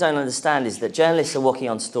what people don't understand is that journalists are working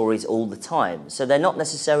on stories all the time. So they're not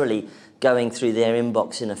necessarily going through their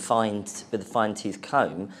inbox with a fine-tooth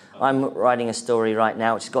comb. I'm writing a story right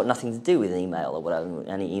now which has got nothing to do with email or whatever,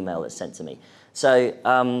 any email that's sent to me. So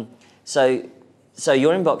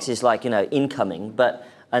your inbox is like, incoming, but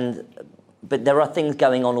there are things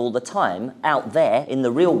going on all the time out there in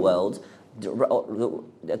the real world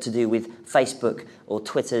to do with Facebook or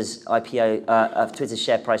Twitter's IPO, Twitter's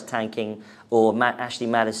share price tanking, or Ashley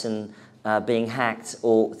Madison being hacked,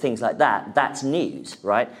 or things like that. That's news,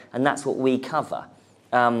 right? And that's what we cover.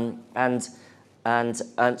 And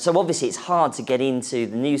so obviously it's hard to get into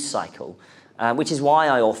the news cycle, which is why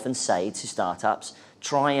I often say to startups,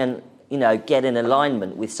 try and get in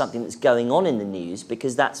alignment with something that's going on in the news,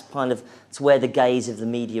 because that's it's where the gaze of the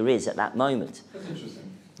media is at that moment. That's interesting.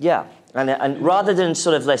 Yeah, and rather than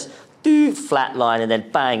sort of let's do flat line and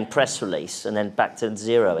then bang, press release, and then back to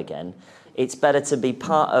zero again, it's better to be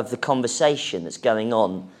part of the conversation that's going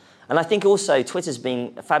on. And I think also Twitter's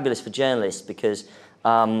been fabulous for journalists, because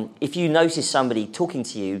if you notice somebody talking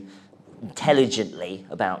to you intelligently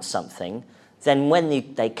about something, then when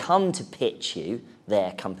they come to pitch you,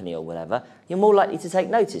 their company or whatever, you're more likely to take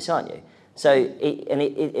notice, aren't you? So,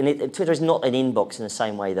 Twitter is not an inbox in the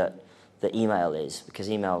same way that email is, because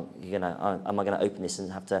email, am I going to open this and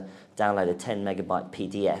have to download a 10 megabyte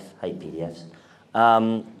PDF? Hate PDFs.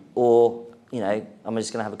 Or, I'm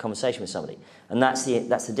just going to have a conversation with somebody. And that's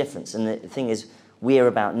the difference. And the thing is, we're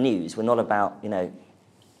about news. We're not about,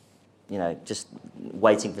 just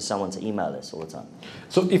waiting for someone to email us all the time.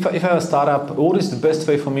 So if I have a startup, what is the best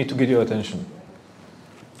way for me to get your attention?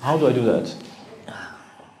 How do I do that?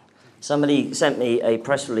 Somebody sent me a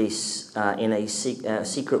press release in a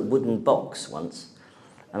secret wooden box once,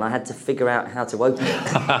 and I had to figure out how to open it.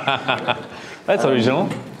 That's original.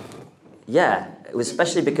 Yeah, it was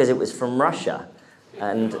especially because it was from Russia,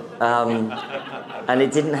 and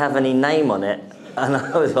it didn't have any name on it, and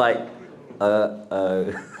I was like,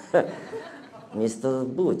 Mr.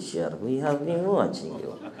 Butcher, we have been watching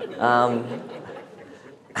you.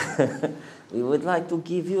 We would like to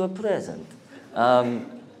give you a present.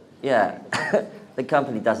 Yeah, the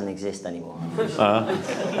company doesn't exist anymore.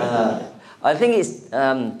 I think it's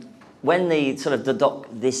when the sort of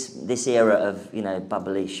this era of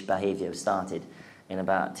bubblish behaviour started in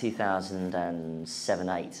about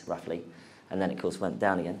 2007-8 roughly, and then it of course went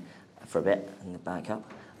down again for a bit and then back up.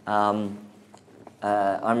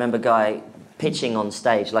 I remember a guy pitching on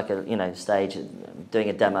stage, like stage, doing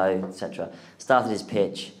a demo, etc. Started his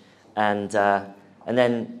pitch, and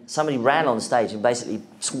then somebody ran on stage and basically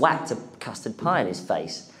swacked a custard pie in his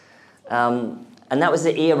face. And that was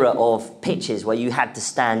the era of pitches where you had to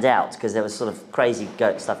stand out because there was sort of crazy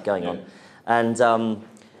stuff going on. And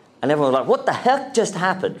everyone was like, what the heck just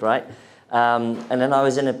happened, right? And then I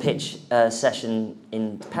was in a pitch session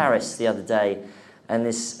in Paris the other day, and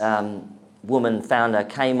this woman founder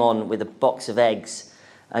came on with a box of eggs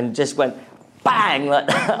and just went bang like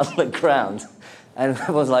that on the ground. And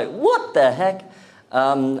everyone was like, what the heck?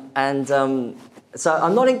 So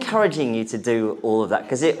I'm not encouraging you to do all of that,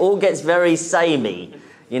 because it all gets very samey,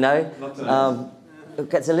 It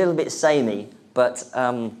gets a little bit samey, but,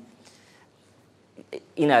 I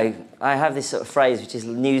have this sort of phrase, which is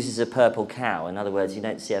news is a purple cow. In other words, you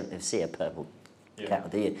don't see a purple cow,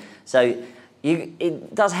 do you? So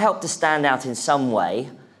it does help to stand out in some way.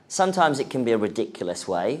 Sometimes it can be a ridiculous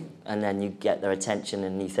way, and then you get their attention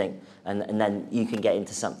and you think, and then you can get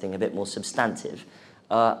into something a bit more substantive.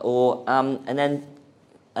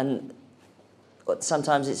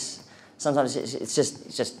 Sometimes it's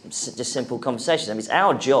just simple conversations. I mean, it's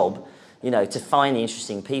our job, to find the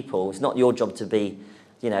interesting people. It's not your job to be,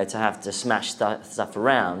 to have to smash stuff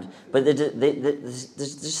around. But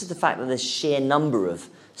just the fact that the sheer number of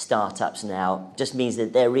startups now just means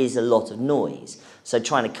that there is a lot of noise. So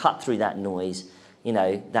trying to cut through that noise,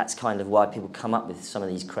 that's kind of why people come up with some of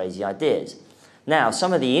these crazy ideas. Now,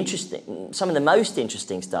 some of the most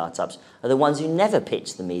interesting startups are the ones who never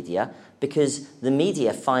pitch the media, because the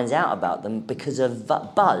media finds out about them because of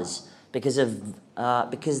buzz, because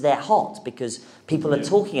they're hot, because people are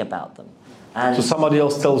talking about them. And so somebody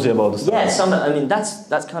else tells you about the startup. Yeah,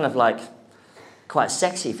 that's kind of like quite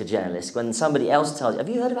sexy for journalists when somebody else tells you, "Have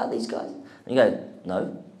you heard about these guys?" And you go,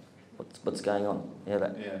 "No, what's going on?"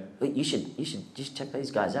 You should check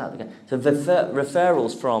these guys out. So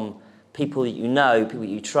referrals from people that you know, people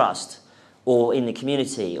you trust, or in the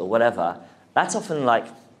community or whatever, that's often like,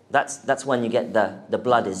 that's when you get the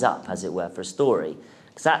blood is up, as it were, for a story.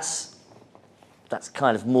 Because that's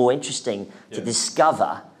kind of more interesting to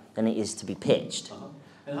discover than it is to be pitched.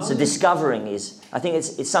 So discovering I think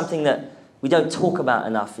it's something that we don't talk about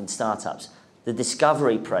enough in startups. The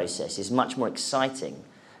discovery process is much more exciting.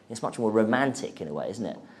 It's much more romantic in a way, isn't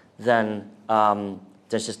it? Than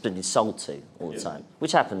there's just been sold to all the time,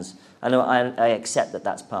 which happens. I know I accept that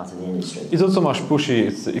that's part of the industry. It's also much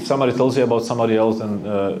pushy. If somebody tells you about somebody else, then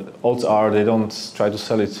odds are they don't try to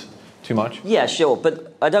sell it too much. Yeah, sure,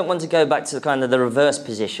 but I don't want to go back to kind of the reverse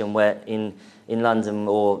position where in London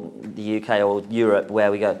or the UK or Europe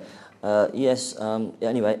where we go,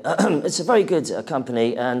 anyway, it's a very good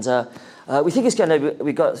company, and we think it's going to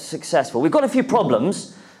be successful. We've got a few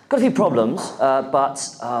problems, but we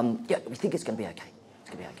think it's going to be okay.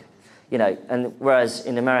 And whereas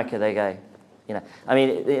in America they go, You know, I mean,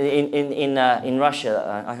 in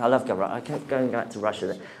Russia, I love going. I kept going back to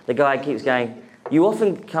Russia. The guy keeps going. You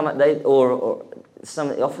often come at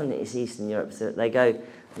often it's Eastern Europe. So they go,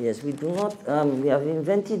 yes, we do not. We have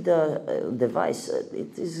invented a device.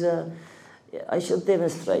 It is. I shall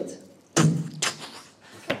demonstrate.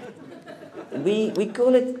 We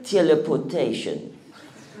call it teleportation,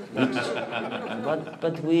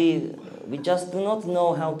 but we just do not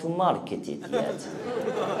know how to market it yet.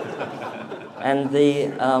 And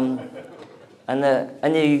the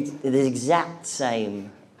exact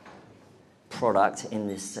same product in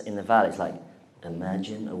the valley. It's like,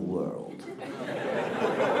 imagine a world.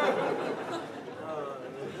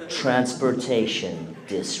 Transportation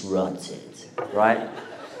disrupted, right?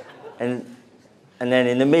 And then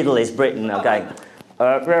in the middle is Britain. I'm going,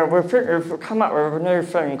 we've come up with a new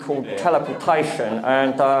thing called teleportation,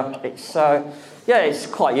 and it's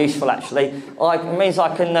quite useful actually. It means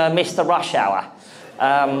I can miss the rush hour.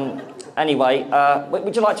 Anyway,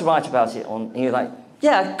 would you like to write about it? And you're like,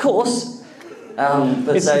 yeah, of course.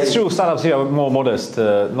 It's true. Startups here are more modest,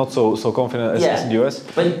 not so confident as in the US.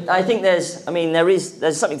 But I think there's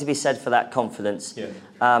something to be said for that confidence. Yeah.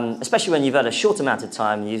 Especially when you've had a short amount of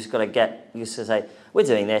time, you just got to say, we're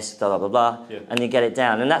doing this, blah blah blah, and you get it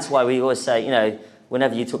down. And that's why we always say,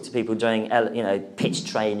 whenever you talk to people doing, pitch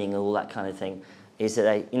training and all that kind of thing, is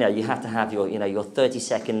that you have to have your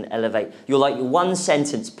 30-second your 1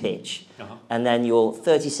 sentence pitch, and then your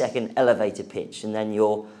 30-second elevator pitch, and then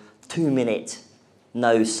your 2-minute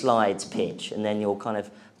no slides pitch, and then your kind of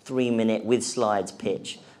 3-minute with slides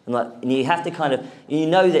pitch. And you have to that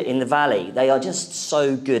in the Valley they are just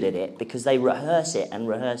so good at it because they rehearse it, and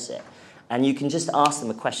you can just ask them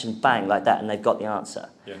a question, bang, like that, and they've got the answer.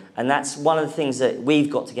 Yeah. And that's one of the things that we've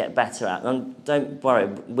got to get better at. And don't worry,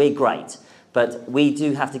 we're great, but we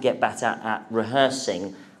do have to get better at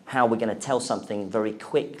rehearsing how we're going to tell something very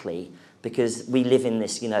quickly, because we live in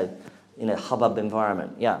this, hubbub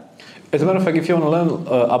environment. Yeah. As a matter of fact, if you want to learn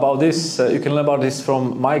about this, you can learn about this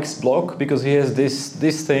from Mike's blog, because he has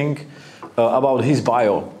this thing about his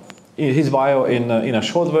bio. His bio in a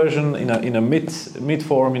short version, in a mid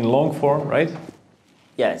form, in long form, right?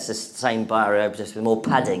 Yeah, it's the same bio, just with more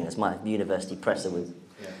padding, as my university presser with.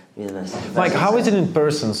 Mike, how is it in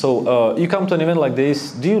person? So you come to an event like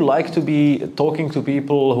this. Do you like to be talking to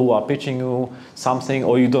people who are pitching you something,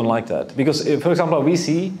 or you don't like that? Because, for example, at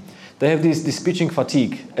VC, they have this pitching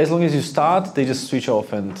fatigue. As long as you start, they just switch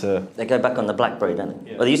off and... They go back on the BlackBerry, don't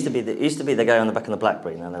they? Yeah. Well, it used to be they go on the back on the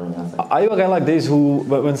BlackBerry. Now they're on nothing. Are you a guy like this who,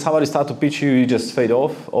 when somebody starts to pitch you, you just fade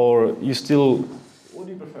off, or you still... What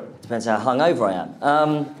do you prefer? Depends how hungover I am.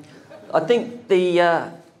 I think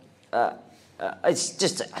I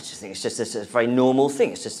just think it's just a very normal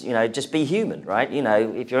thing. It's just, just be human, right?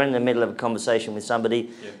 If you're in the middle of a conversation with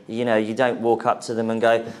somebody, you don't walk up to them and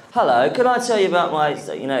go, hello, can I tell you about my,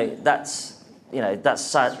 that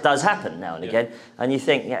does happen now and again. And you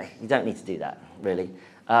think, you don't need to do that, really.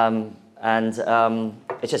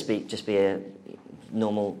 It's just be a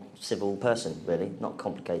normal civil person, really, not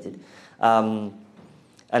complicated.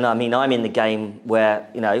 And I mean, I'm in the game where,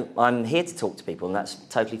 I'm here to talk to people, and that's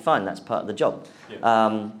totally fine. That's part of the job.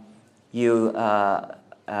 Yeah.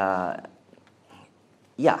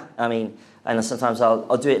 I mean, and sometimes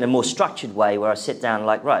I'll do it in a more structured way where I sit down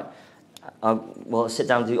I'll sit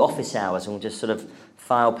down and do office hours, and we'll just sort of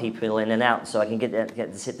file people in and out, so I can get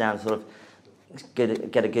to sit down and sort of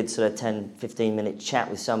get a good sort of 10, 15-minute chat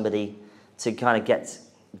with somebody to kind of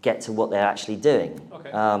get to what they're actually doing.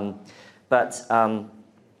 Okay.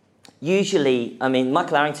 Usually, I mean,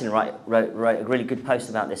 Michael Arrington wrote a really good post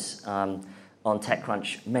about this on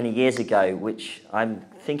TechCrunch many years ago, which I'm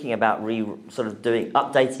thinking about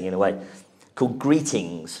updating in a way, called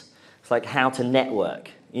Greetings. It's like how to network,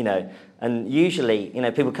 And usually,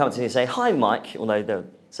 people come up to me and say, "Hi, Mike," although they'll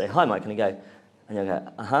say, "Hi, Mike," and you'll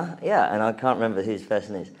go, yeah, and I can't remember who this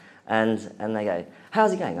person is, and they go,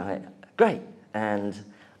 "How's it going?" I go, "Great," and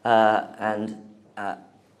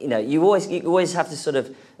you always have to sort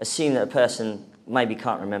of assume that a person maybe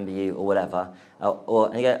can't remember you or whatever,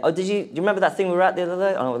 and you go, "Oh, do you remember that thing we were at the other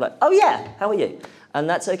day?" And I was like, "Oh yeah, how are you?" And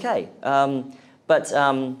that's okay. But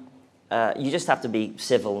you just have to be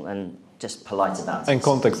civil and just polite about it. And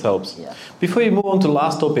context helps. Yeah. Before you move on to the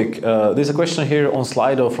last topic, there's a question here on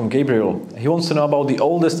Slido from Gabriel. He wants to know about the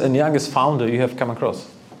oldest and youngest founder you have come across.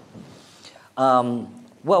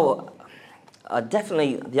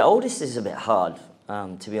 Definitely the oldest is a bit hard.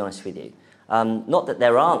 To be honest with you. Not that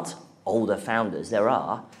there aren't older founders, there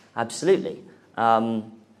are, absolutely.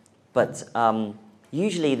 But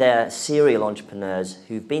usually they're serial entrepreneurs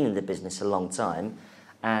who've been in the business a long time,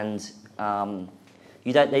 and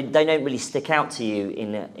they don't really stick out to you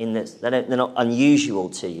in this. They're not unusual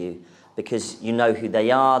to you because you know who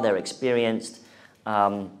they are. They're experienced.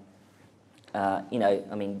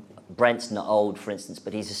 Brent's not old, for instance,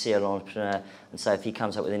 but he's a serial entrepreneur, and so if he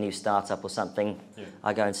comes up with a new startup or something,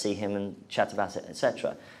 I go and see him and chat about it,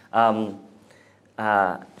 etc.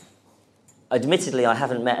 Admittedly, I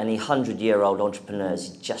haven't met any 100-year-old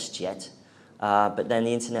entrepreneurs just yet, but then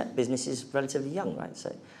the internet business is relatively young, right?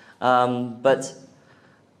 So,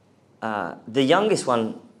 the youngest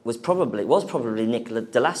one was probably Nick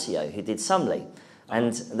D'Alassio, who did Sumly.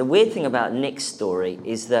 And the weird thing about Nick's story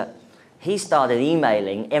is that he started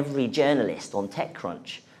emailing every journalist on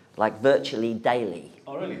TechCrunch, like virtually daily.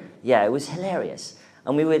 Oh, really? Yeah, it was hilarious.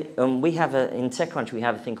 And in TechCrunch we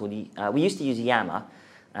have a thing called, we used to use Yammer,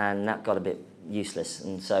 and that got a bit useless,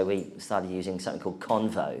 and so we started using something called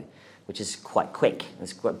Convo, which is quite quick.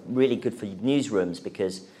 It's really good for newsrooms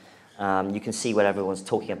because you can see what everyone's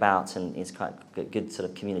talking about, and it's quite good sort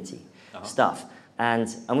of community stuff. And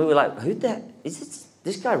we were like, is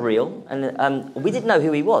this guy real? And we didn't know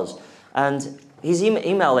who he was. And he's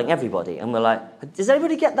emailing everybody, and we're like, does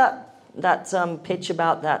anybody get that pitch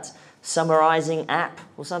about that summarizing app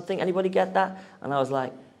or something? Anybody get that? And I was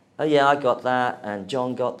like, oh yeah, I got that, and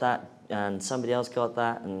John got that, and somebody else got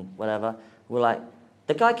that, and whatever. We're like,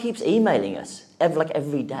 the guy keeps emailing us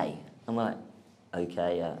every day, and we're like,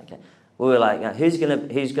 okay. We were like, who's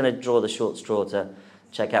gonna draw the short straw to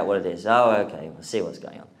check out what it is? Oh, okay, we'll see what's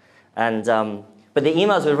going on. And but the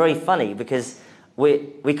emails were very funny because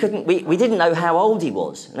we didn't know how old he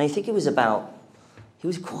was, and I think he was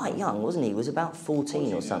quite young, wasn't he? He was about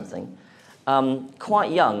 14 or something.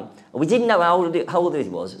 Quite young. We didn't know how old he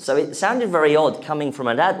was, so it sounded very odd coming from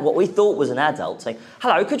what we thought was an adult saying,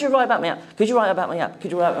 "Hello, could you write about me up? Could you write about me up?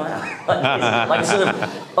 Could you write about me up?" like sort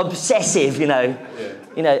of obsessive,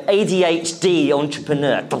 ADHD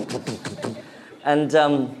entrepreneur. And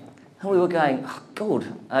we were going, oh, God,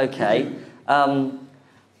 okay. And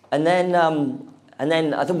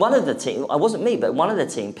then I think one of the team, it wasn't me, but one of the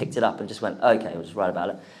team picked it up and just went, okay, we'll just write about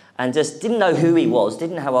it. And just didn't know who he was,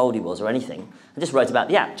 didn't know how old he was or anything. And just wrote about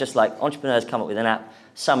the app, just like entrepreneurs come up with an app,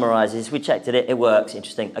 summarizes, we checked it works,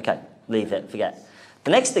 interesting, okay, leave it, forget.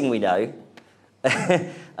 The next thing we know,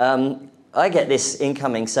 I get this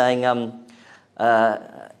incoming saying,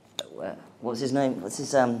 what's his name?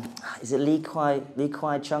 Is it Lee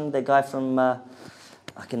Kwai Chung, the guy from, I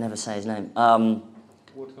can never say his name.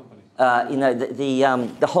 What company?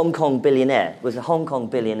 The Hong Kong billionaire, was a Hong Kong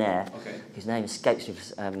billionaire, okay. His name escapes me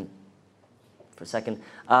for a second,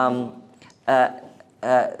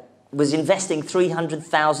 was investing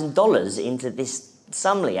 $300,000 into this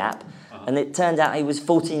Sumly app, and it turned out he was a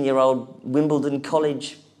 14-year-old Wimbledon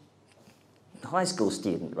College high school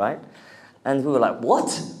student, right? And we were like,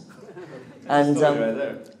 what? And right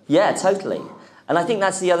there. Yeah, totally. And I think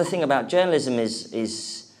that's the other thing about journalism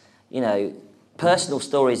is personal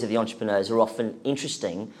stories of the entrepreneurs are often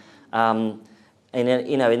interesting, in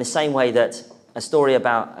the same way that a story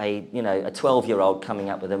about a 12-year-old coming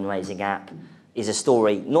up with an amazing app is a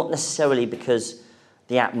story, not necessarily because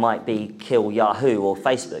the app might kill Yahoo or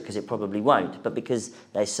Facebook, because it probably won't, but because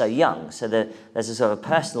they're so young. So there's a sort of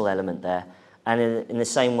personal element there. And in the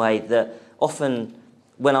same way that often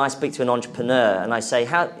when I speak to an entrepreneur and I say,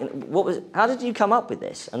 how did you come up with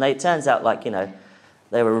this? And it turns out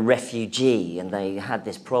they were a refugee and they had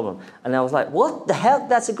this problem. And I was like, what the hell?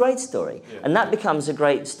 That's a great story. Yeah. And that becomes a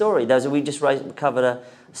great story. We just covered a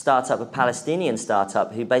Palestinian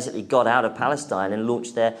startup who basically got out of Palestine and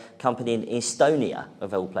launched their company in Estonia,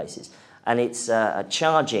 of all places. And it's a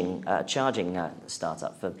charging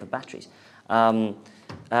startup for batteries.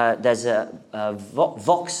 There's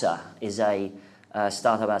Voxer is a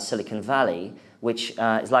startup out of Silicon Valley, which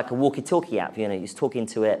is like a walkie-talkie app. You just talk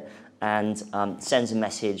into it and sends a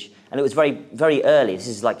message. And it was very, very early. This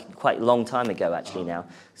is like quite a long time ago, actually, now.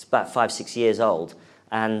 It's about 5-6 years old,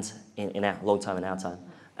 and in a long time in our time.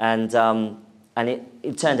 And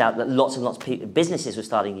it turned out that lots and lots of businesses were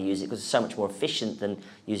starting to use it because it's so much more efficient than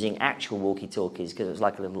using actual walkie-talkies, because it was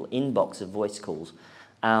like a little inbox of voice calls.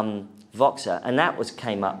 Voxer, and that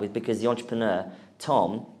came up with because the entrepreneur,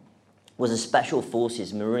 Tom, was a Special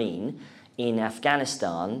Forces Marine in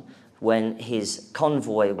Afghanistan when his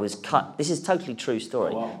convoy was cut. This is a totally true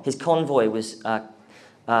story. Oh, wow. His convoy was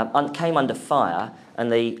came under fire,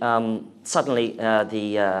 and suddenly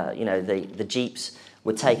the jeeps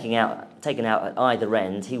were taken out at either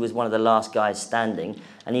end. He was one of the last guys standing,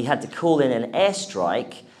 and he had to call in an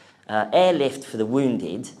airstrike, airlift for the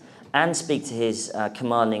wounded, and speak to his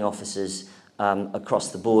commanding officers across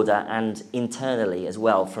the border and internally as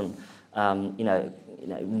well from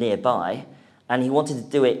nearby. and he wanted to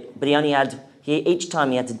do it, but each time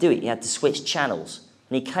he had to do it, he had to switch channels.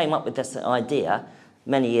 And he came up with this idea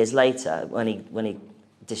many years later when he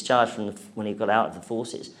discharged when he got out of the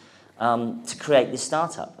forces to create this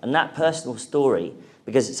startup. And that personal story,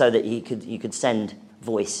 so that you could send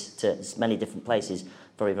voice to many different places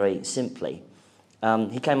very, very simply.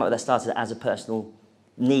 He came up with that startup as a personal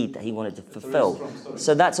need that he wanted to fulfill.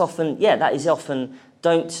 So that is often,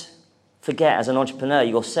 don't forget as an entrepreneur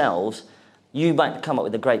yourselves, you might come up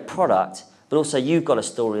with a great product, but also you've got a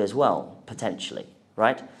story as well, potentially,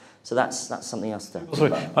 right? So that's something else to...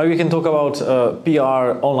 Sorry, we can talk about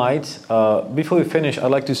PR all night. Before we finish,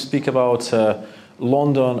 I'd like to speak about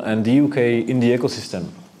London and the UK in the ecosystem.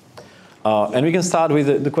 And we can start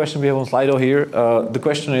with the question we have on Slido here. The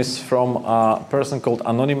question is from a person called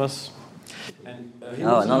Anonymous. And,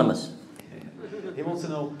 Anonymous. He wants to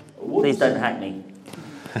know... Please don't hack me.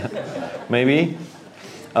 Maybe.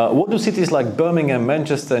 What do cities like Birmingham,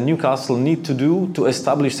 Manchester, and Newcastle need to do to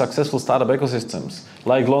establish successful startup ecosystems,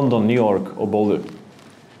 like London, New York, or Boulder?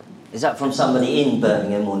 Is that from somebody in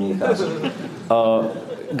Birmingham or Newcastle?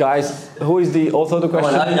 Guys, who is the author of the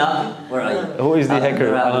question? Where are you? Who is the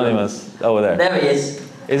hacker? Anonymous. Over there. There he is.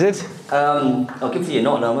 Is it? Good for you,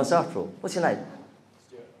 not anonymous after all. What's your name?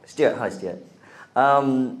 Stuart. Hi, Stuart.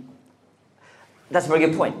 That's a very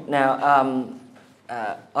good point. Now,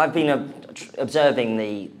 I've been observing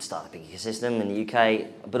the startup ecosystem in the UK,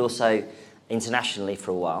 but also internationally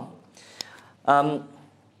for a while.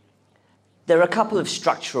 There are a couple of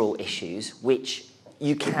structural issues which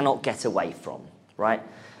you cannot get away from, right?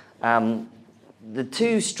 The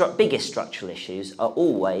two biggest structural issues are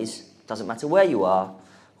always, doesn't matter where you are,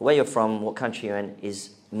 where you're from, what country you're in,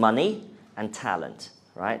 is money and talent,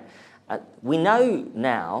 right? We know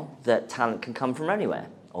now that talent can come from anywhere,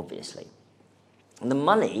 obviously. And the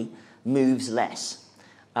money moves less.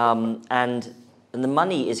 And the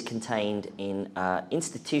money is contained in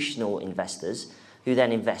institutional investors who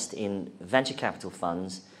then invest in venture capital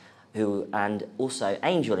funds and also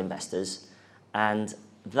angel investors. And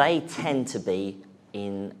they tend to be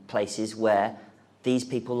in places where these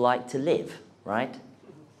people like to live, right?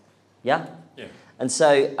 Yeah? Yeah. And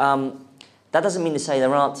so that doesn't mean to say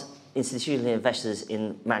there aren't institutional investors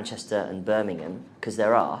in Manchester and Birmingham, because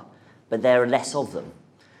there are, but there are less of them.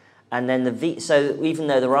 And then so even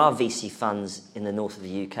though there are VC funds in the north of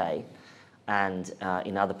the UK and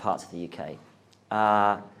in other parts of the UK,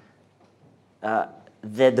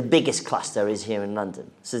 the biggest cluster is here in London.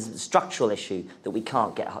 So there's a structural issue that we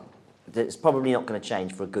can't get, that's probably not going to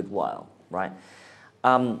change for a good while, right?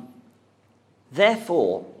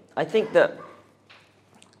 Therefore, I think that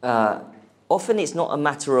often it's not a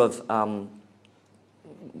matter of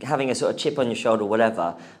having a sort of chip on your shoulder or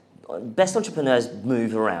whatever. Best entrepreneurs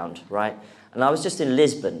move around, right? And I was just in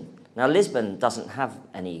Lisbon. Now, Lisbon doesn't have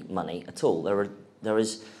any money at all. There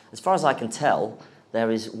is, as far as I can tell,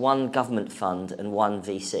 there is one government fund and one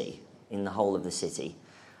VC in the whole of the city.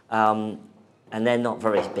 And they're not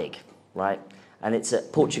very big, right? And it's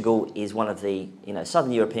Portugal is one of the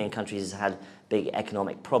southern European countries has had big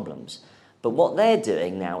economic problems. But what they're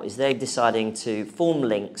doing now is they're deciding to form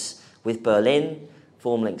links with Berlin,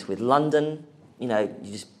 form links with London. You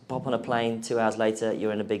just pop on a plane, 2 hours later,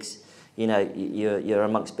 you're in a big, you're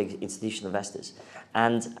amongst big institutional investors.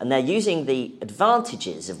 And they're using the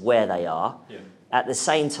advantages of where they are at the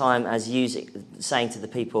same time as saying to the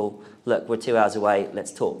people, look, we're 2 hours away,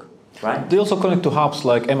 let's talk, right? They also connect to hubs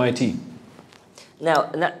like MIT. Now,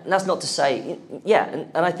 and that's not to say,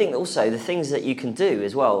 and I think also the things that you can do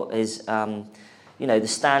as well is, the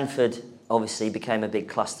Stanford obviously became a big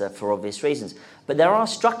cluster for obvious reasons. But there are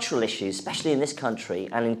structural issues, especially in this country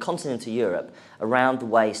and in continental Europe, around the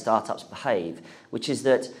way startups behave, which is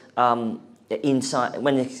that for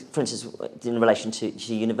instance, in relation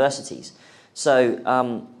to universities. So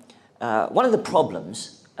one of the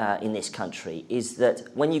problems in this country is that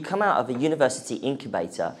when you come out of a university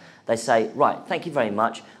incubator, they say, right, thank you very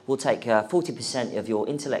much, we'll take 40% of your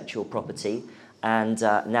intellectual property and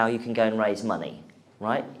now you can go and raise money,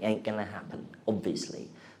 right? It ain't going to happen, obviously,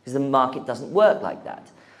 because the market doesn't work like that.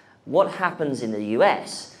 What happens in the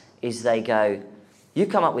US is they go, you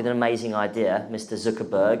come up with an amazing idea, Mr.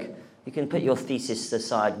 Zuckerberg, you can put your thesis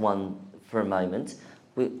aside for a moment.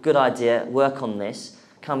 Good idea, work on this,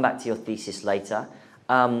 come back to your thesis later.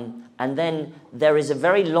 And then there is a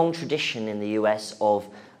very long tradition in the US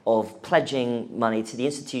of pledging money to the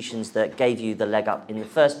institutions that gave you the leg up in the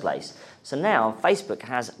first place. So now Facebook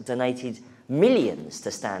has donated millions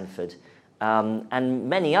to Stanford, and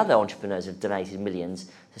many other entrepreneurs have donated millions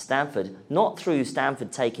to Stanford, not through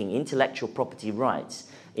Stanford taking intellectual property rights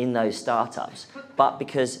in those startups, but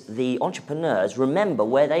because the entrepreneurs remember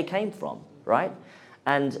where they came from, right?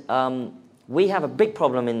 And we have a big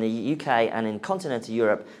problem in the UK and in continental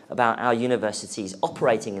Europe about our universities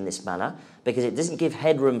operating in this manner because it doesn't give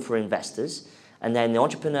headroom for investors, and then the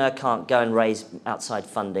entrepreneur can't go and raise outside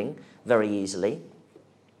funding very easily.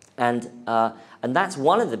 And that's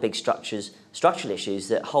one of the big structural issues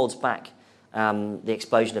that holds back the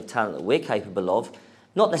explosion of talent that we're capable of,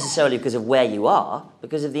 not necessarily because of where you are,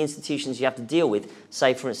 because of the institutions you have to deal with,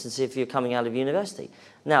 say, for instance, if you're coming out of university.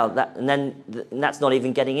 Now, that's not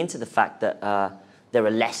even getting into the fact that there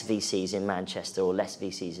are less VCs in Manchester or less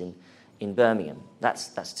VCs in Birmingham. That's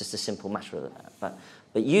just a simple matter of that.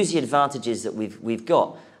 But use the advantages that we've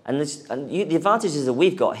got. The advantages that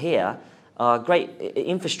we've got here are great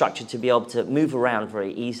infrastructure to be able to move around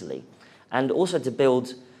very easily, and also to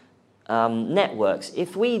build networks.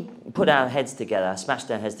 If we put our heads together,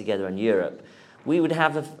 smashed our heads together in Europe, we would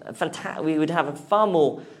have a far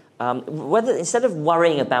more. Instead of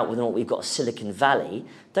worrying about whether or not we've got a Silicon Valley,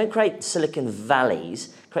 don't create Silicon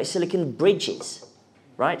Valleys. Create Silicon Bridges,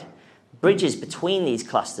 right? Bridges between these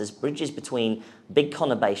clusters, bridges between big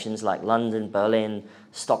conurbations like London, Berlin,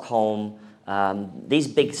 Stockholm, these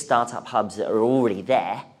big startup hubs that are already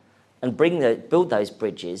there, and build those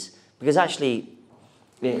bridges, because actually,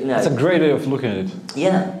 that's a great way of looking at it.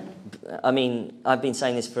 Yeah, I mean, I've been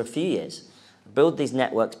saying this for a few years. Build these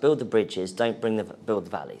networks, build the bridges, don't build the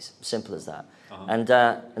valleys. Simple as that.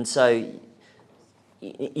 And so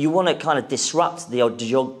you want to kind of disrupt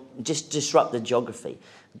disrupt the geography.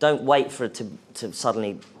 Don't wait for it to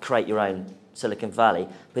suddenly create your own Silicon Valley,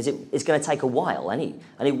 because it's going to take a while.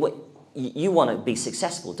 You want to be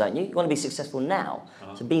successful, don't you? You want to be successful now.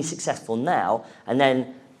 So be successful now, and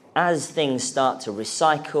then as things start to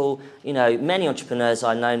recycle, many entrepreneurs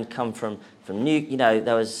I know come from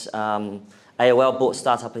there was AOL bought a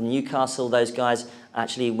startup in Newcastle. Those guys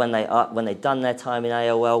actually, when they'd done their time in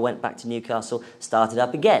AOL, went back to Newcastle, started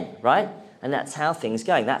up again, right? And that's how things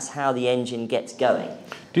going. That's how the engine gets going.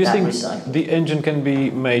 Do you think the engine can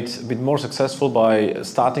be made a bit more successful by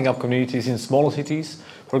starting up communities in smaller cities?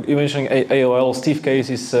 You mentioning AOL. Steve Case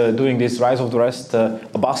is doing this Rise of the Rest, a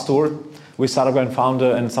bus tour with Startup Grind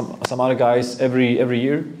founder and some other guys every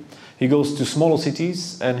year. He goes to smaller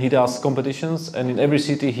cities and he does competitions, and in every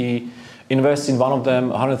city he invests in one of them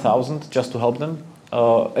 100,000 just to help them.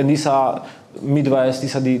 And these are Midwest,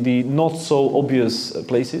 these are the not so obvious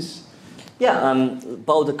places. Yeah,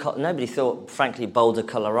 Boulder. Nobody thought, frankly, Boulder,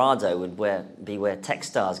 Colorado would be where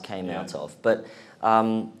Techstars came out of, but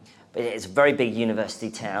it's a very big university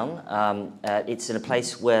town. It's in a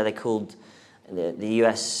place where they called the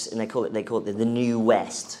US, and they call it the New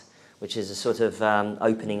West, which is a sort of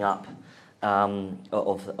opening up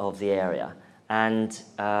of the area. And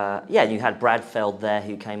you had Brad Feld there,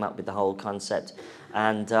 who came up with the whole concept,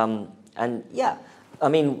 and yeah. I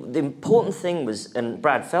mean, the important thing was, and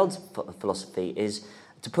Brad Feld's philosophy is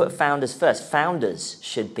to put founders first. Founders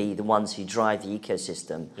should be the ones who drive the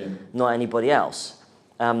ecosystem, not anybody else.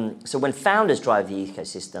 So when founders drive the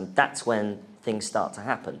ecosystem, that's when things start to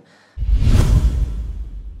happen.